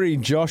 Fury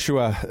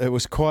Joshua, it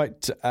was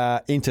quite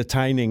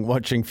entertaining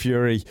watching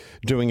Fury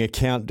doing a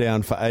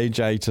countdown for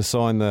AJ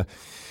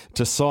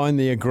to sign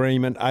the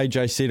agreement.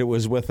 AJ said it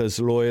was with his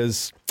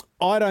lawyers.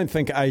 I don't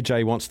think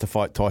AJ wants to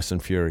fight Tyson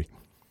Fury.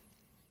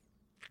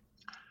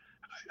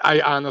 I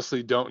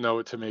honestly don't know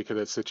what to make of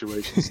that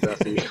situation,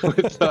 Staffy.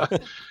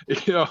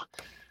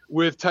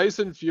 With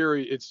Tyson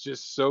Fury, it's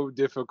just so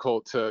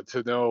difficult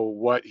to know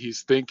what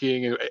he's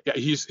thinking. And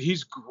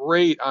he's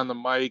great on the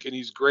mic, and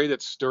he's great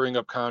at stirring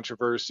up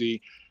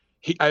controversy.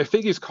 I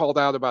think he's called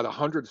out about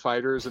 100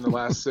 fighters in the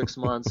last 6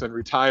 months and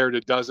retired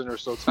a dozen or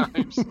so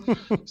times.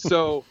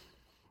 So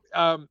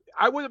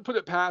I wouldn't put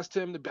it past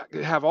him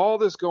to have all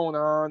this going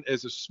on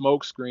as a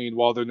smokescreen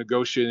while they're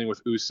negotiating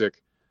with Usyk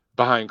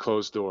behind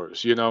closed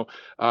doors,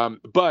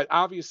 but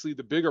obviously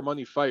the bigger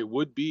money fight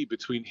would be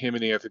between him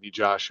and Anthony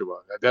Joshua.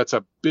 That's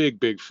a big,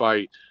 big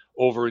fight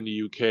over in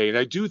the UK. And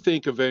I do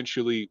think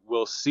eventually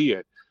we'll see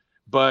it,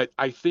 but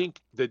I think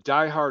the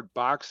diehard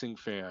boxing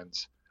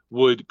fans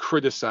would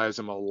criticize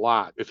him a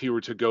lot if he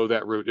were to go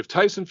that route. If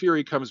Tyson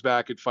Fury comes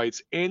back and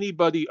fights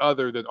anybody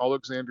other than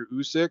Alexander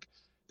Usyk,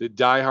 the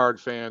diehard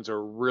fans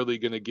are really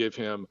going to give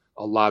him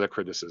a lot of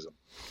criticism.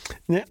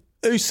 Now,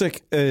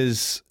 Usyk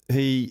is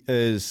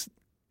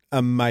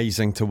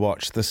amazing to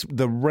watch.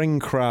 The ring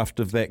craft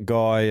of that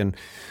guy and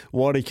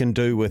what he can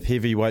do with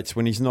heavyweights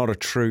when he's not a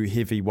true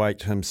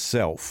heavyweight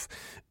himself.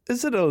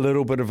 Is it a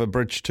little bit of a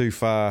bridge too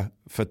far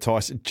for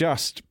Tyson?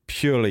 Just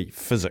purely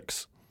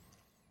physics.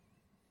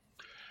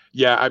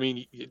 Yeah, I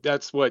mean,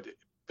 that's what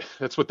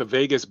the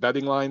Vegas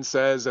betting line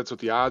says. That's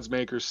what the odds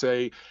makers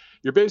say.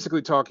 You're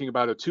basically talking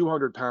about a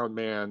 200-pound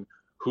man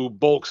who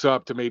bulks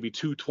up to maybe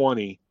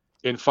 220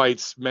 and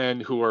fights men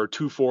who are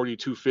 240,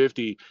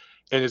 250.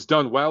 And has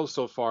done well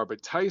so far,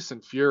 but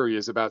Tyson Fury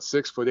is about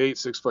 6'8",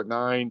 6'9",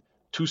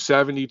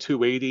 270,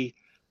 280.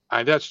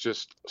 And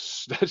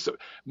that's a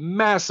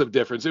massive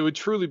difference. It would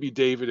truly be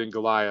David and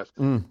Goliath.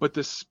 But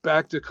the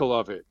spectacle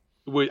of it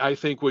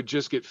would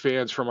just get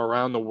fans from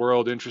around the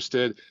world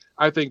interested.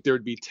 I think there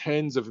would be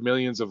tens of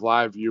millions of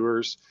live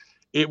viewers.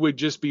 It would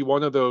just be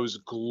one of those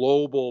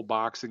global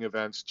boxing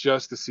events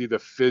just to see the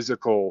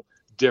physical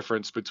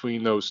difference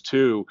between those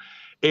two.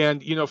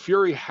 And,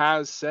 Fury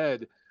has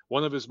said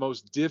one of his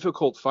most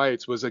difficult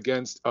fights was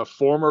against a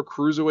former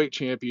cruiserweight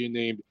champion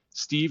named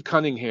Steve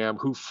Cunningham,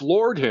 who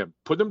floored him,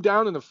 put him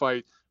down in the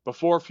fight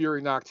before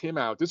Fury knocked him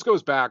out. This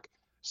goes back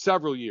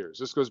several years.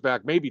 This goes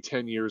back maybe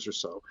 10 years or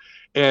so.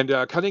 And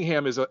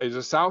Cunningham is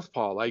a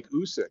southpaw like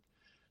Usyk.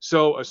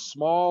 So a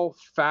small,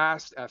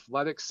 fast,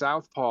 athletic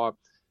southpaw.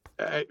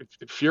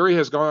 Fury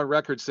has gone on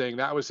record saying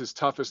that was his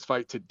toughest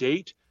fight to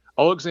date.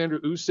 Alexander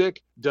Usyk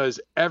does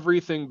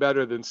everything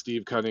better than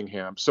Steve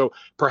Cunningham. So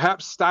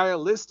perhaps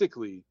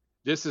stylistically,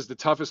 this is the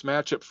toughest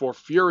matchup for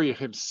Fury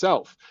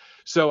himself.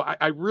 So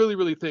I really,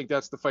 really think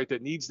that's the fight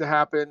that needs to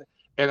happen,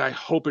 and I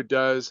hope it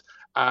does.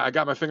 I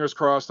got my fingers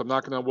crossed. I'm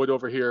knocking on wood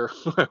over here.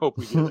 I hope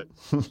we get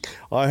it.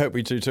 I hope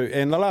we do too.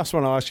 And the last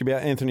one I asked you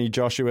about, Anthony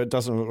Joshua, it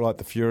doesn't look like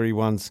the Fury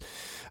one's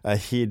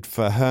ahead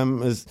for him.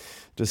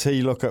 Does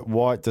he look at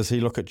White? Does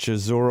he look at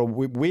Chisora?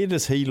 Where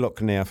does he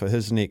look now for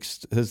his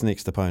next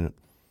opponent?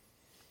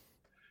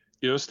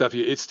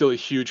 Staffy, it's still a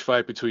huge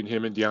fight between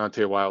him and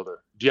Deontay Wilder.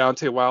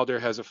 Deontay Wilder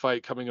has a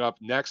fight coming up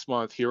next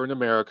month here in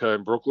America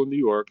in Brooklyn, New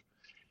York.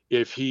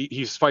 If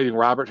he's fighting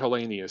Robert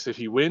Helenius, if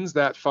he wins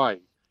that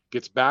fight,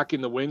 gets back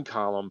in the win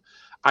column,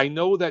 I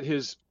know that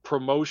his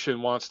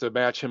promotion wants to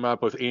match him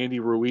up with Andy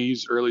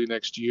Ruiz early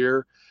next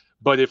year.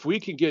 But if we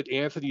can get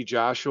Anthony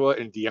Joshua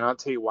and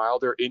Deontay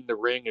Wilder in the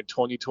ring in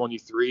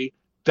 2023,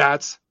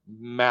 that's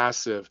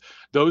massive.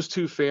 Those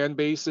two fan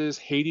bases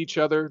hate each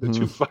other. The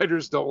two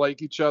fighters don't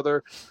like each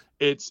other.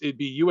 It'd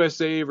be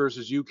USA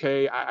versus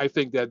UK. I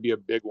think that'd be a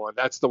big one.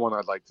 That's the one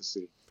I'd like to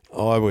see.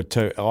 I would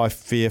too. I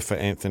fear for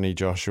Anthony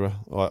Joshua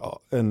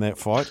in that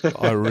fight.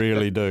 I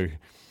really do.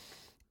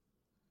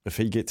 If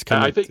he gets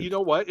connected. I think, you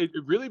know what?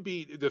 It'd really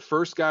be the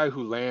first guy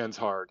who lands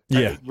hard.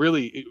 Yeah.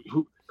 Really,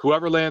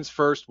 whoever lands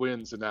first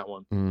wins in that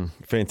one.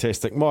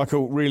 Fantastic.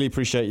 Michael, really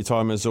appreciate your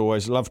time as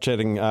always. Love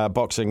chatting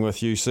boxing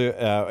with you, sir,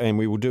 and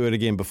we will do it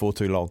again before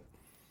too long.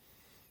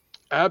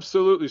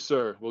 Absolutely,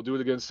 sir. We'll do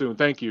it again soon.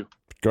 Thank you.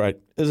 Great.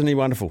 Isn't he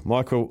wonderful?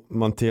 Michael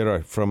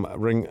Montero from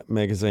Ring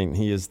Magazine.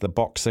 He is the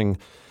boxing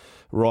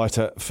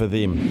writer for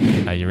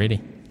them. Are you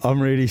ready?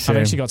 I'm ready, Sam.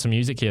 I've actually got some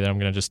music here that I'm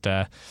going to just...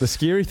 The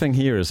scary thing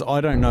here is I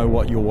don't know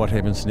what your What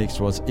Happens Next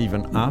was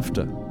even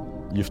after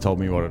you've told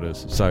me what it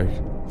is. So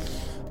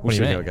we'll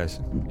see how it goes.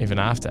 Even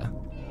after?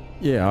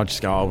 Yeah, I'll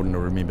just go, I wouldn't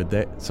have remembered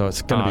that. So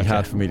it's going to be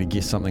hard for me to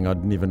guess something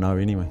I'd never know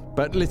anyway.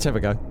 But let's have a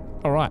go.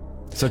 All right.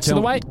 So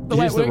the way it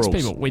works,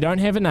 people, we don't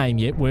have a name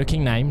yet,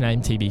 working name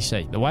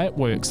TBC. The way it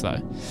works, though,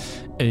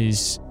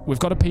 is we've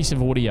got a piece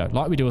of audio,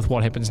 like we do with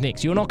What Happens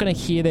Next. You're not going to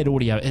hear that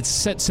audio. It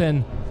sits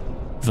in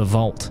the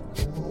vault.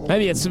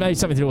 Maybe something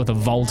to do with a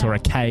vault or a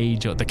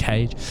cage or the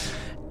cage.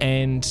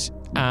 And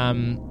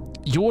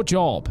your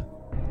job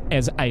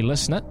as a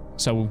listener,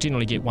 so we'll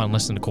generally get one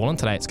listener to call in.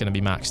 Today it's going to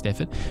be Mark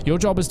Stafford. Your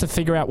job is to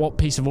figure out what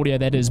piece of audio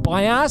that is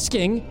by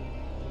asking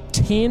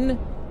 10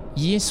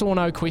 yes or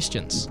no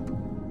questions.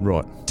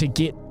 Right. To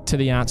get to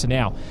the answer.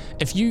 Now,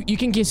 if you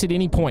can guess at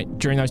any point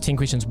during those 10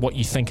 questions what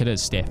you think it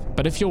is, Steph.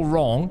 But if you're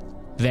wrong,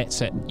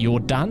 that's it. You're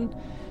done.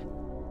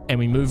 And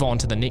we move on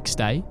to the next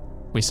day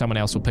where someone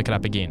else will pick it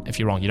up again. If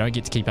you're wrong, you don't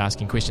get to keep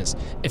asking questions.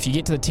 If you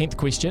get to the 10th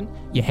question,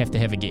 you have to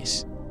have a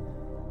guess.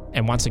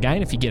 And once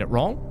again, if you get it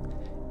wrong,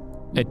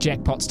 it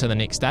jackpots to the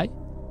next day,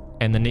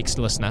 and the next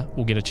listener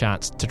will get a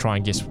chance to try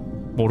and guess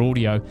what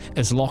audio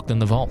is locked in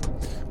the vault.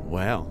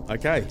 Wow,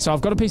 okay. So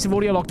I've got a piece of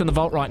audio locked in the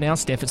vault right now,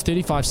 Steph. It's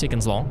 35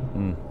 seconds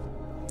long.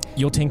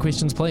 Your 10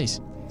 questions, please.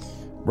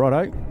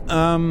 Righto.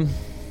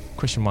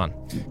 Question one.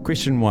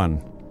 Question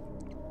one.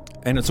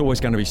 And it's always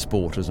going to be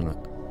sport, isn't it?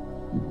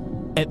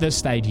 At this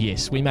stage,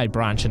 yes. We may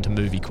branch into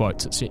movie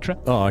quotes, etc.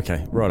 Oh,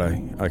 okay.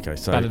 Righto. Okay,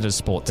 so... But it is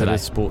sport today. It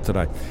is sport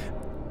today.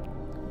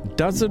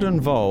 Does it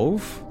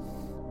involve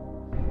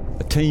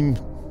a team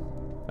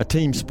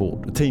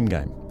sport, a team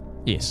game?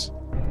 Yes.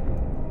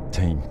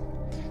 Team.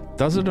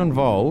 Does it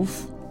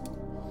involve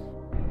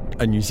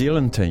a New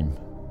Zealand team?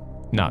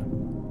 No.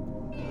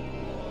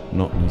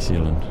 Not New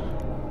Zealand.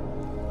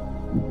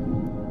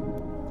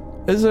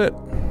 Is it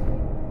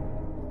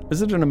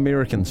an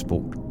American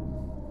sport?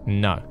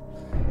 No.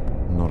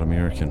 Not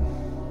American.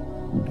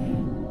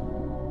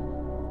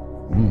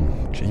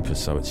 Jeepers,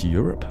 so it's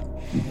Europe.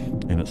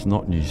 And it's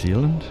not New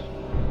Zealand?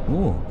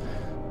 Oh,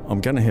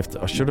 I'm going to have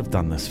to... I should have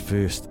done this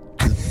first.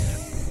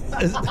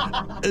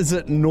 Is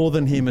it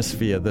Northern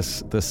Hemisphere,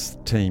 this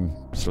team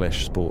 /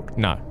 sport?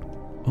 No.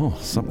 Oh,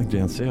 something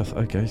down south.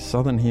 Okay,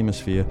 Southern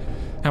Hemisphere.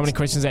 How many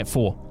questions is that?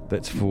 4?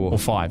 That's 4. Or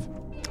 5?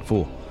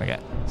 4. Okay.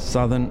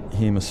 Southern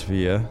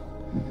Hemisphere,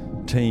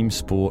 team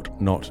sport,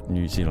 not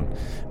New Zealand.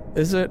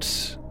 Is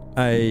it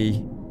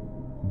a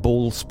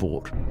ball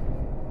sport?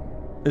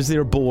 Is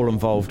there a ball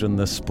involved in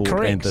this sport?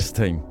 Correct. And this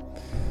team?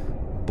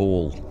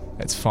 Ball.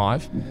 That's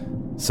 5.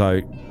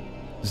 So,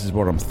 this is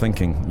what I'm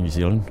thinking, New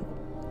Zealand.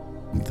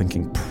 I'm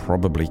thinking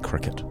probably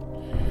cricket.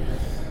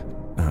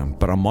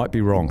 But I might be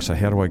wrong, so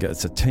how do I get...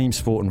 It's a team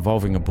sport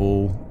involving a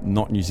ball,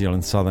 not New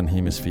Zealand, Southern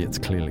Hemisphere, it's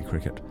clearly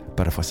cricket.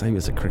 But if I say it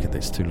was a cricket,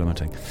 that's too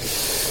limiting.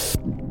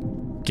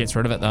 Gets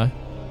rid of it, though.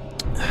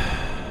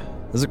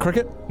 Is it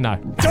cricket? No.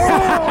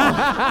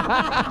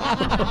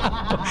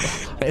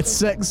 It's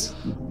 6.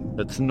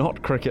 It's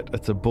not cricket,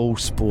 it's a ball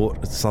sport,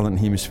 it's Southern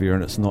Hemisphere,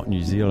 and it's not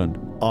New Zealand.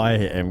 I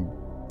am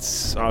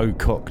so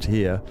cocked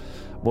here.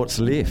 What's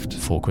left?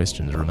 4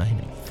 questions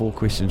remaining. 4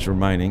 questions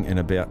remaining and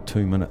about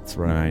 2 minutes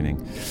remaining.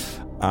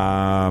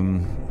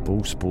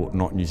 Ball sport,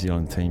 not New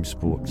Zealand, team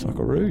sport.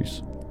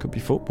 Socceroos. Could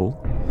be football.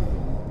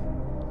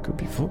 Could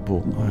be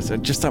football. I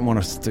just don't want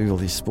us to do all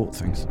these sport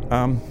things.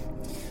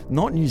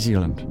 Not New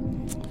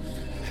Zealand.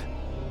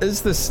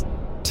 Is this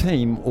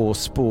team or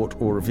sport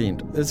or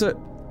event, is it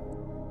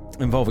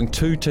involving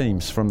 2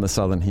 teams from the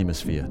Southern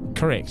Hemisphere?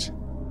 Correct.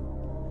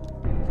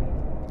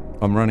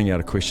 I'm running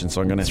out of questions,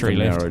 so I'm going to have to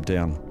left. narrow it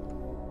down.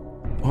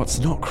 Oh, it's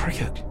not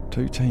cricket.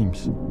 2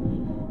 teams.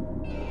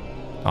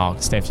 Oh,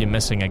 Steph, you're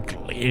missing a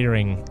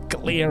glaring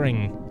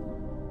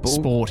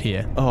sport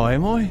here. Oh,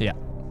 am I? Yeah.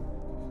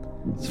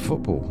 It's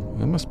football.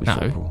 It must be No.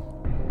 football.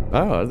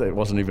 Oh, that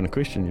wasn't even a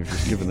question. You've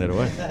just given that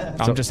away.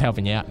 I'm just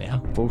helping you out now.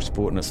 Ball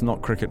sport, and it's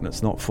not cricket, and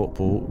it's not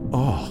football.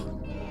 Oh,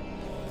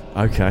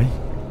 okay.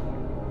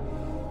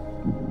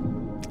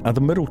 Are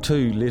the middle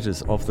 2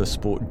 letters of the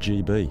sport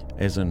GB,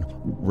 as in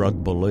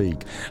rugby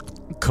league?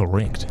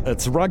 Correct.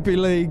 It's rugby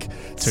league,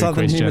 2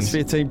 Southern questions.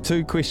 Hemisphere team.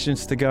 2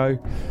 questions to go.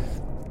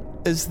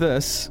 Is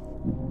this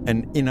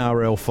an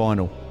NRL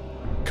final?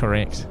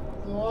 Correct.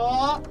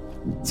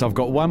 So I've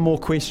got one more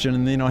question,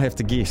 and then I have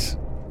to guess.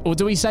 Or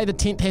do we say the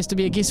 10th has to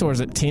be a guess, or is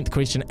it 10th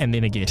question and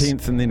then a guess?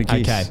 10th and then a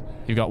guess. Okay.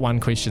 You've got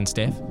 1 question,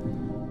 Steph.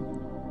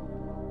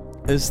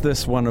 Is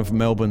this one of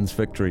Melbourne's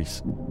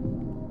victories?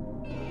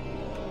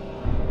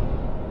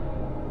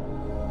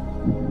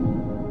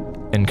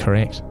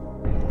 Incorrect.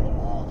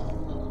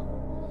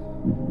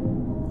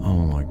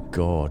 Oh my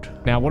God.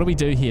 Now, what do we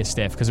do here,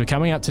 Steph? Because we're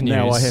coming up to news.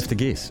 Now I have to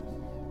guess.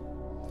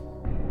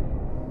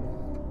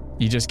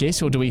 You just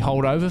guess, or do we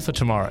hold over for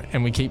tomorrow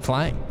and we keep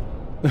playing?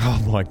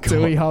 Oh, my God.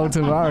 Do we hold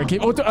tomorrow?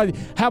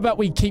 How about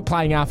we keep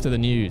playing after the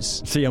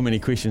news? See how many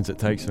questions it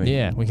takes me.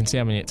 Yeah, we can see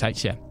how many it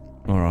takes you.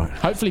 All right.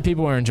 Hopefully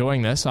people are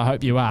enjoying this. I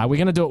hope you are. We're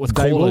going to do it with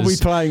They callers. will be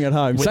playing at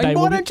home. Say,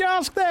 why don't you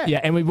ask that?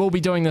 Yeah, and we will be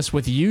doing this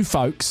with you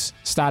folks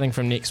starting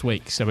from next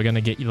week. So we're going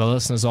to get you, the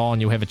listeners, on.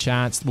 You'll have a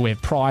chance. We'll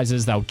have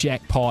prizes. They'll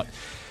jackpot.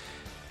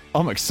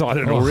 I'm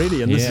excited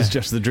already, and this yeah. is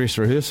just the dress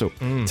rehearsal.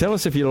 Tell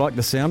us if you like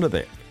the sound of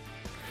that.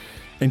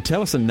 And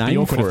tell us a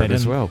name for it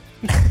as well.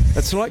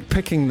 It's like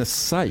picking the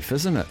safe,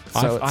 isn't it?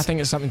 So I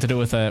think it's something to do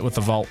with the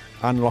vault.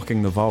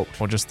 Unlocking the vault.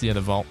 Or just, the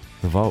vault.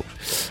 The vault.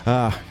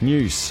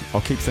 News.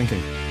 I'll keep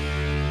thinking.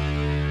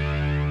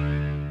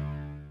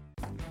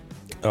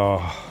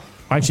 I'm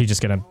actually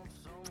just going to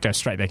go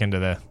straight back into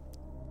the...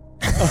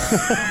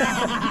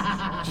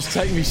 Just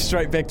take me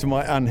straight back to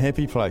my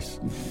unhappy place.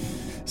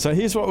 So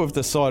here's what we've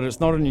decided.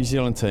 It's not a New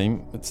Zealand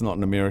team. It's not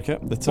in America.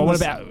 What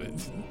about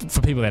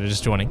for people that are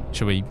just joining?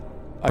 Should we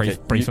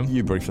brief them?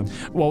 You brief them.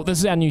 Well, this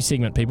is our new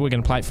segment, people. We're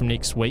going to play it from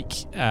next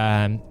week.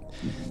 Going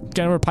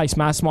to replace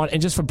Mastermind.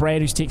 And just for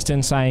Brad, who's texted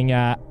in saying,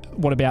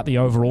 what about the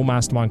overall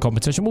Mastermind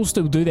competition? We'll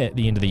still do that at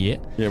the end of the year.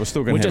 Yeah, we're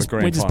still going to have a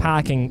grand final. We're just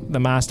parking the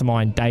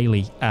Mastermind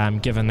daily,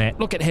 given that,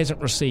 look, it hasn't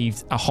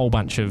received a whole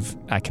bunch of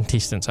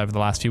contestants over the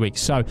last few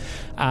weeks. So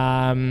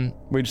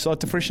we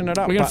decided to freshen it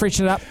up. We're going to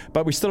freshen it up.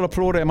 But we still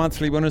applaud our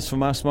monthly winners for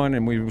Mastermind,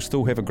 and we will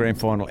still have a grand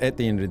final at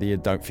the end of the year,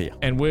 don't fear.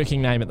 And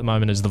working name at the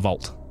moment is The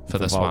Vault. For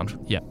this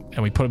one. Yep.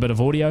 And we put a bit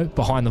of audio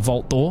behind the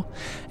vault door,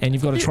 and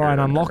you've got to try and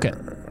unlock it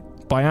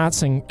by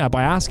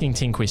asking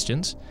 10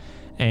 questions.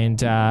 And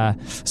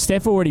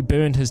Staff already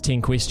burned his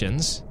 10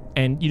 questions,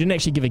 and you didn't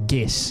actually give a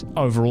guess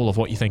overall of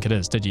what you think it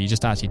is, did you? You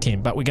just asked your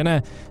 10. But we're going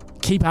to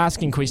keep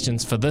asking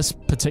questions for this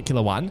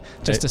particular one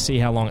just to see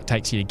how long it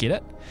takes you to get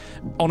it.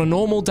 On a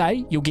normal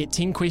day, you'll get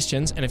 10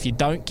 questions, and if you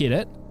don't get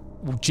it,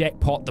 we'll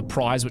jackpot the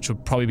prize, which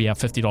would probably be our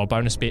 $50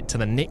 bonus bet, to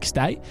the next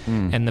day,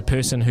 and the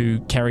person who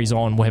carries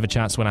on will have a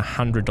chance to win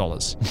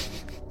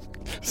 $100.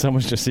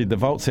 Someone's just said the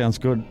vault sounds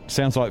good,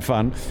 sounds like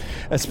fun,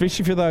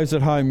 especially for those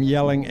at home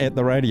yelling at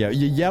the radio.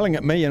 You're yelling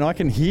at me and I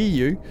can hear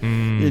you,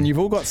 and you've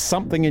all got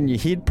something in your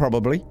head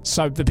probably.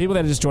 So the people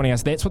that are just joining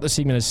us, that's what the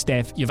segment is,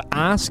 Staff. You've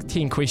asked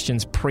 10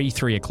 questions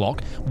pre-3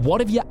 o'clock.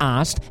 What have you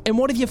asked and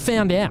what have you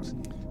found out?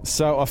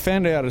 So I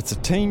found out it's a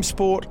team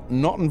sport,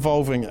 not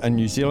involving a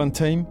New Zealand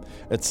team.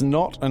 It's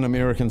not an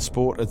American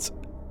sport. It's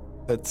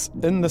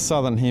in the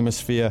Southern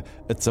Hemisphere.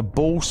 It's a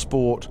ball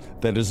sport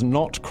that is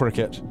not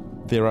cricket.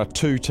 There are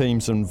 2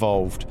 teams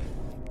involved,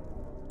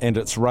 and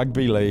it's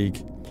rugby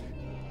league,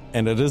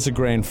 and it is a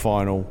grand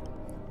final.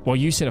 Well,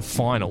 you said a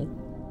final.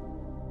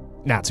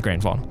 No, it's a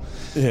grand final.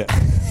 Yeah,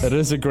 it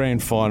is a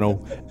grand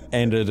final,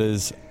 and it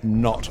is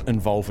not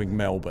involving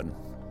Melbourne.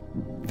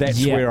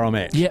 That's where I'm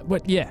at. Yeah,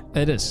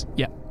 it is.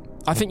 Yeah.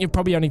 I think you're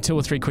probably only 2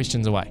 or 3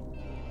 questions away.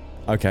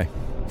 Okay.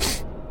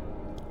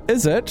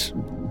 Is it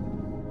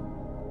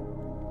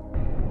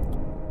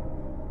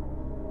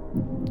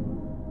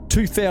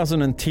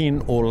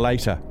 2010 or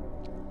later?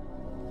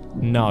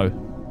 No.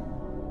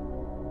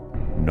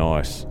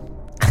 Nice.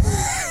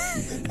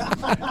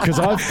 Because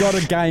I've got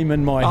a game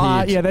in my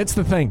head. Yeah, that's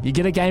the thing. You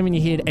get a game in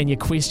your head and your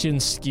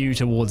questions skew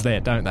towards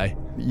that, don't they?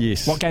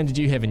 Yes. What game did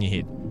you have in your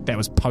head that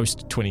was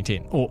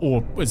post-2010?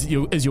 Or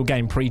is your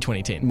game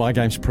pre-2010? My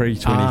game's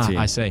pre-2010.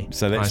 I see.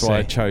 So that's why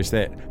I chose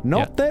that.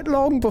 Not that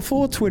long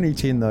before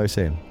 2010 though,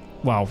 Sam.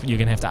 Well, you're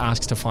going to have to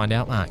ask to find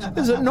out, Mark.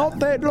 Is it not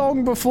that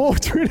long before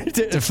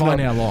 2010? To find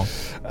how long.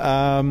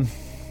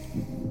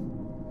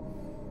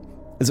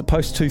 Is it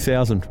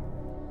post-2000?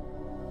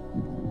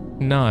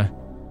 No.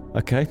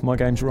 Okay, my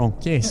game's wrong.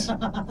 Yes. I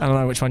don't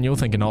know which one you're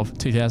thinking of.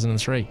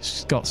 2003.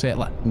 Scott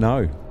Sattler.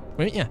 No.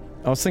 Weren't you?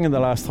 I was thinking the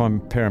last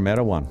time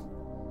Parramatta won.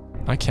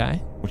 Okay.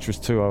 Which was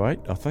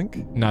 2008, I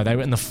think. No, they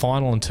were in the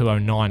final in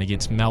 2009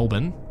 against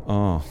Melbourne.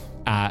 Oh.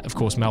 Of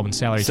course, Melbourne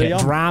salary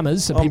cap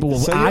dramas, so people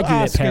will argue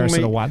that Paris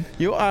would have won.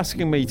 You're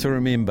asking me to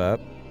remember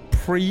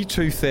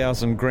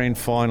pre-2000 grand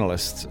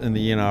finalists in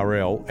the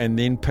NRL and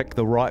then pick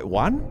the right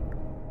one?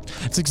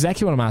 It's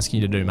exactly what I'm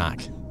asking you to do, Mark.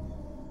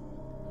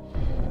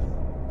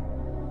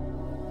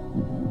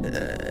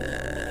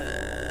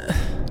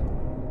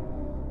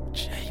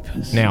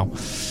 Jeepers. Now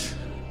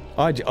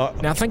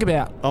think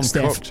about,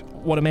 Steph,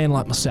 what a man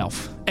like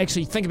myself.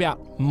 Actually, think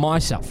about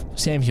myself,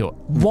 Sam Hewitt.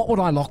 What would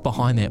I lock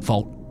behind that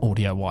vault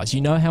audio-wise?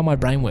 You know how my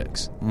brain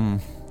works. Am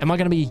I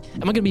going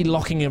to be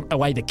locking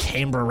away the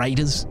Canberra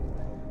Raiders?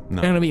 No. Am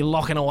I going to be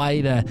locking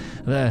away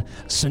the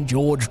St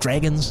George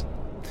Dragons?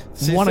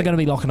 What am I going to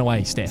be locking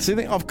away, Steph? See,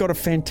 I've got a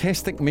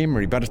fantastic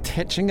memory, but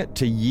attaching it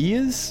to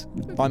years,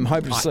 I'm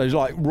hoping so.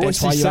 Like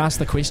that's why you ask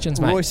the questions,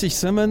 mate. Royce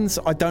Simmons,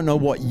 I don't know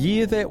what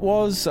year that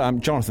was.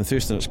 Jonathan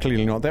Thurston, it's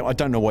clearly not that. I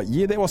don't know what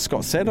year that was.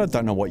 Scott Sattler, I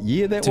don't know what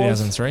year that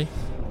 2003. was.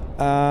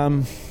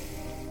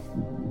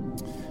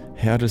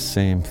 2003. How does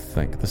Sam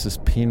think? This is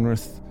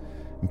Penrith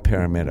and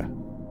Parramatta.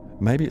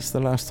 Maybe it's the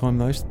last time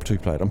those 2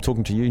 played. I'm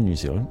talking to you, New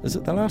Zealand. Is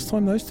it the last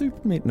time those 2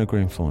 met in a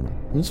grand final?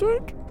 Is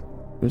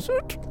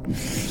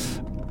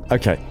it?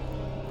 Okay.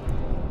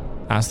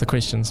 Ask the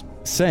questions.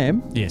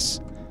 Sam? Yes.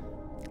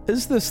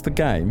 Is this the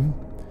game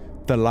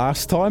the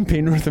last time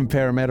Penrith and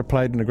Parramatta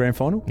played in the grand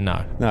final?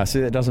 No. No,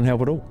 see, that doesn't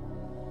help at all.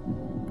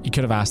 You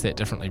could have asked that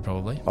differently,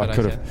 probably. I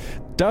could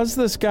have. Does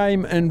this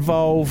game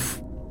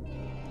involve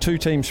two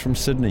teams from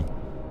Sydney?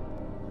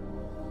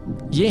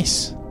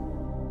 Yes.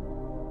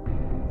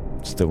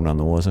 Still none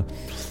the wiser.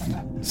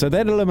 So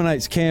that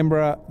eliminates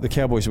Canberra. The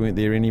Cowboys weren't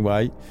there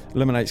anyway.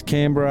 Eliminates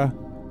Canberra,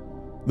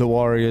 the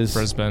Warriors,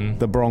 Brisbane,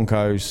 the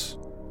Broncos.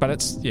 But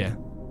it's, yeah.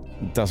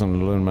 It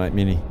doesn't eliminate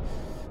many.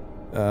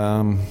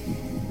 I'm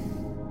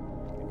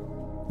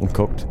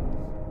cooked.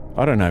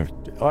 I don't know.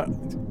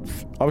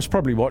 I was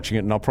probably watching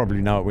it, and I'll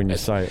probably know it when you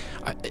say it.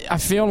 I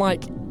feel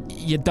like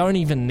you don't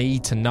even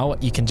need to know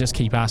it. You can just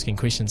keep asking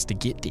questions to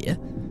get there.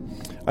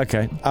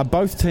 Okay. Are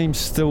both teams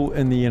still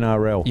in the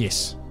NRL?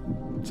 Yes.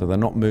 So they're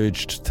not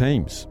merged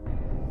teams.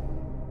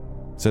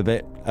 So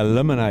that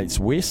eliminates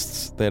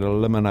Wests. That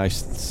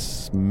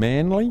eliminates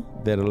Manly.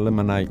 That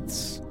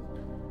eliminates...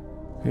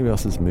 Who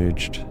else is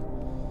merged?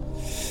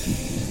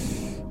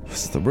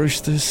 It's the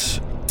Roosters.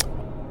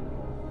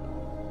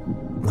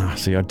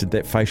 See, I did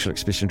that facial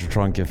expression to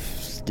try and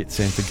get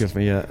Sam to give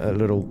me a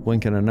little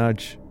wink and a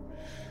nudge.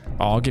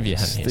 Oh, I'll give you a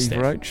hint here, Steve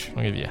Steph. Roach.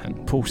 I'll give you a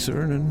hint. Paul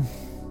Sirenen.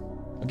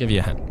 I'll give you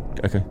a hint.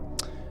 Okay.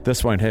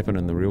 This won't happen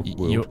in the real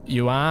world.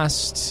 You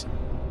asked,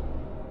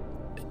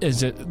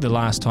 is it the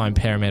last time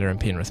Parramatta and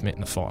Penrith met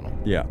in the final?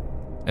 Yeah.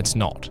 It's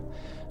not.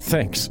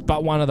 Thanks.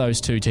 But one of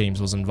those two teams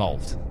was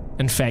involved.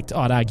 In fact,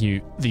 I'd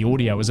argue the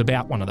audio is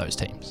about one of those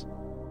teams.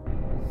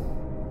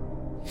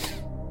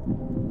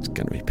 It's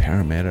going to be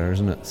Parramatta,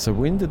 isn't it? So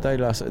when did they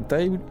last...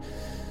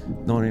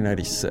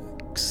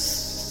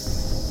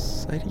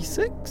 1986?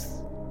 86?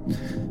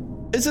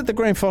 Is it the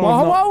grand final?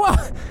 Whoa.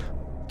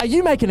 Are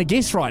you making a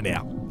guess right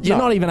now? You're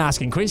not even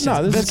asking questions.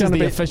 No, this is the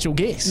be official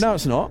guess. No,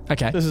 it's not.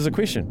 Okay. This is a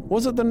question.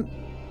 Was it the...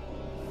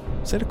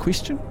 Is that a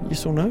question?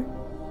 Yes or no?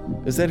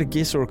 Is that a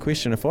guess or a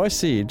question? If I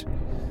said,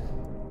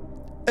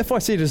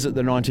 is it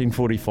the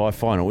 1945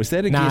 final? Is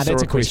that a guess or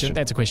a question?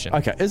 That's a question.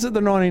 Okay. Is it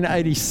the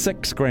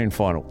 1986 grand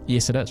final?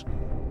 Yes, it is.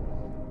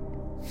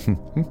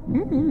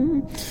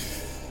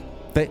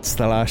 That's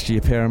the last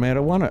year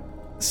Parramatta won it.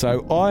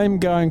 So I'm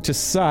going to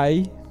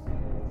say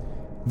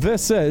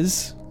this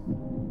is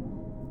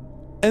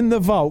in the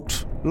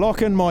vault.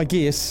 Lock in my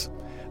guess.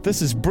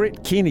 This is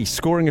Brett Kenny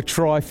scoring a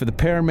try for the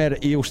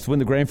Parramatta Eels to win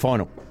the grand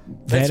final.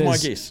 That's my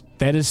guess.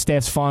 That is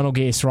Staff's final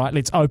guess, right?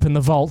 Let's open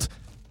the vault.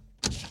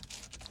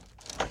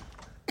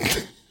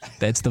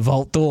 That's the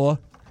vault door.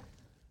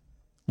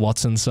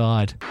 What's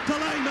inside? To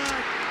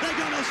Langmark, they're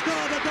going to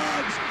score the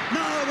Dogs.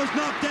 No, it was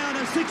knocked down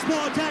and 6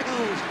 more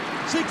tackles.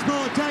 6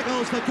 more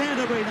tackles for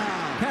Canterbury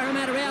now.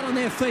 Parramatta out on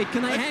their feet.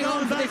 Can they hang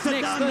on for this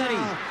next 30?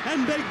 Now.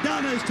 And Big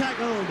Dunn is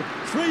tackled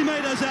 3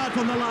 metres out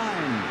from the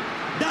line.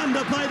 Dunn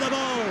to play the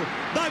ball.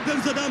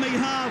 Bugden's the dummy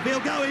half. He'll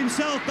go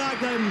himself,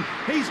 Bugden.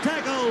 He's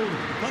tackled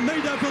a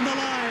metre from the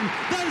line.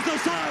 There's the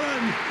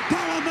siren.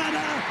 Parramatta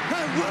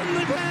have won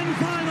the grand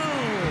final.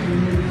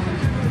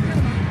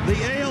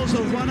 The Eels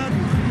have won it.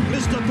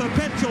 Mr.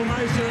 Perpetual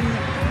Motion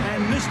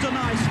and Mr.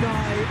 Nice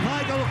Guy,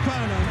 Michael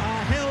Cronin,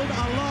 are held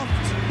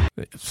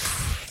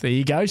aloft. There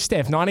you go,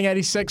 Steph.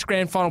 1986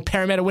 grand final,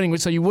 Parramatta winning.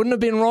 So you wouldn't have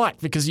been right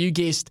because you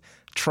guessed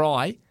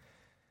try.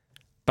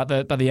 But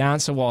the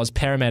answer was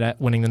Parramatta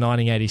winning the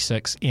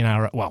 1986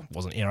 NRL. Well, it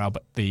wasn't NRL,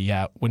 but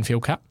the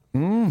Winfield Cup.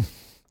 There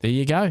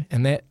you go.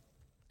 And that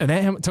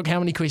took how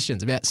many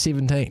questions? About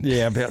 17.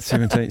 Yeah, about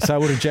 17. So I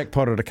would have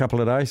jackpotted a couple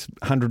of days.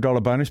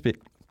 $100 bonus bet.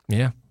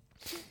 Yeah.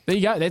 There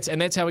you go.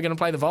 That's how we're going to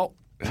play the vault.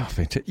 Oh,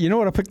 you know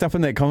what I picked up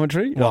in that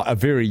commentary? Well, a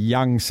very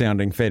young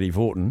sounding Fatty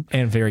Vorton.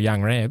 And very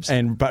young Rabs.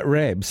 But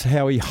Rabs,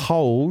 how he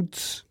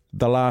holds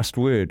the last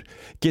word.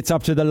 Gets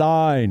up to the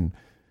line.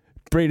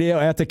 Brett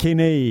out to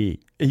Kenny.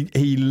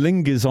 He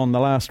lingers on the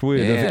last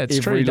word. Yeah, of it's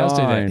every true. He does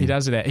line. do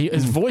that.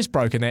 His voice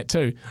broke in that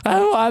too.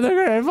 Oh, I think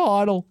grand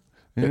final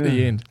at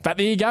the end. But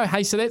there you go.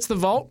 Hey, so that's the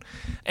vault.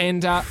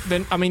 And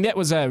then that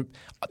was a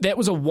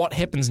what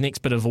happens next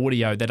bit of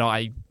audio that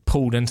I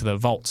pulled into the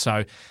vault.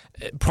 So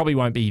it probably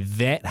won't be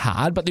that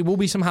hard, but there will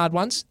be some hard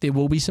ones.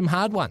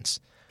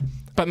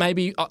 But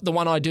maybe the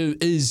one I do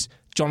is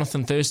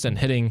Jonathan Thurston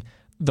hitting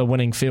the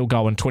winning field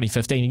goal in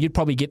 2015. And you'd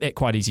probably get that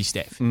quite easy,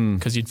 Steph,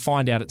 because you'd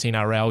find out it's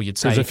NRL. You'd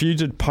say, because if you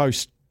did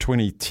post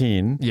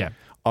 2010,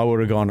 I would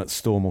have gone at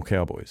Storm or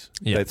Cowboys.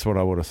 Yeah. That's what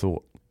I would have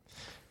thought.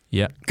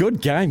 Yeah,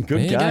 good game. There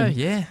you go,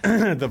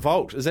 yeah. The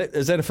vault, is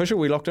that official?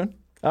 We locked in?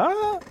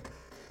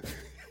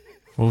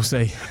 We'll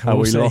see. Are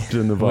we locked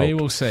in the vault? We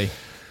will see.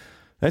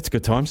 That's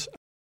good times.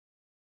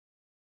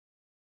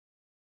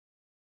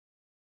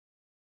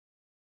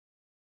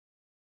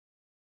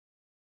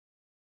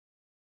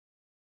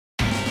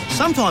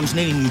 Sometimes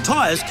needing new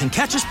tyres can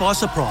catch us by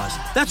surprise.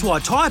 That's why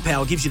Tyre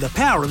Power gives you the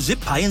power of Zip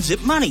Pay and Zip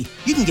Money.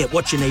 You can get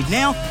what you need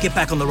now, get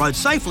back on the road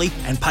safely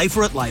and pay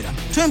for it later.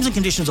 Terms and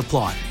conditions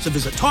apply. So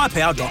visit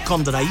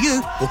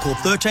tyrepower.com.au or call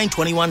 13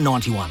 21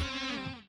 91.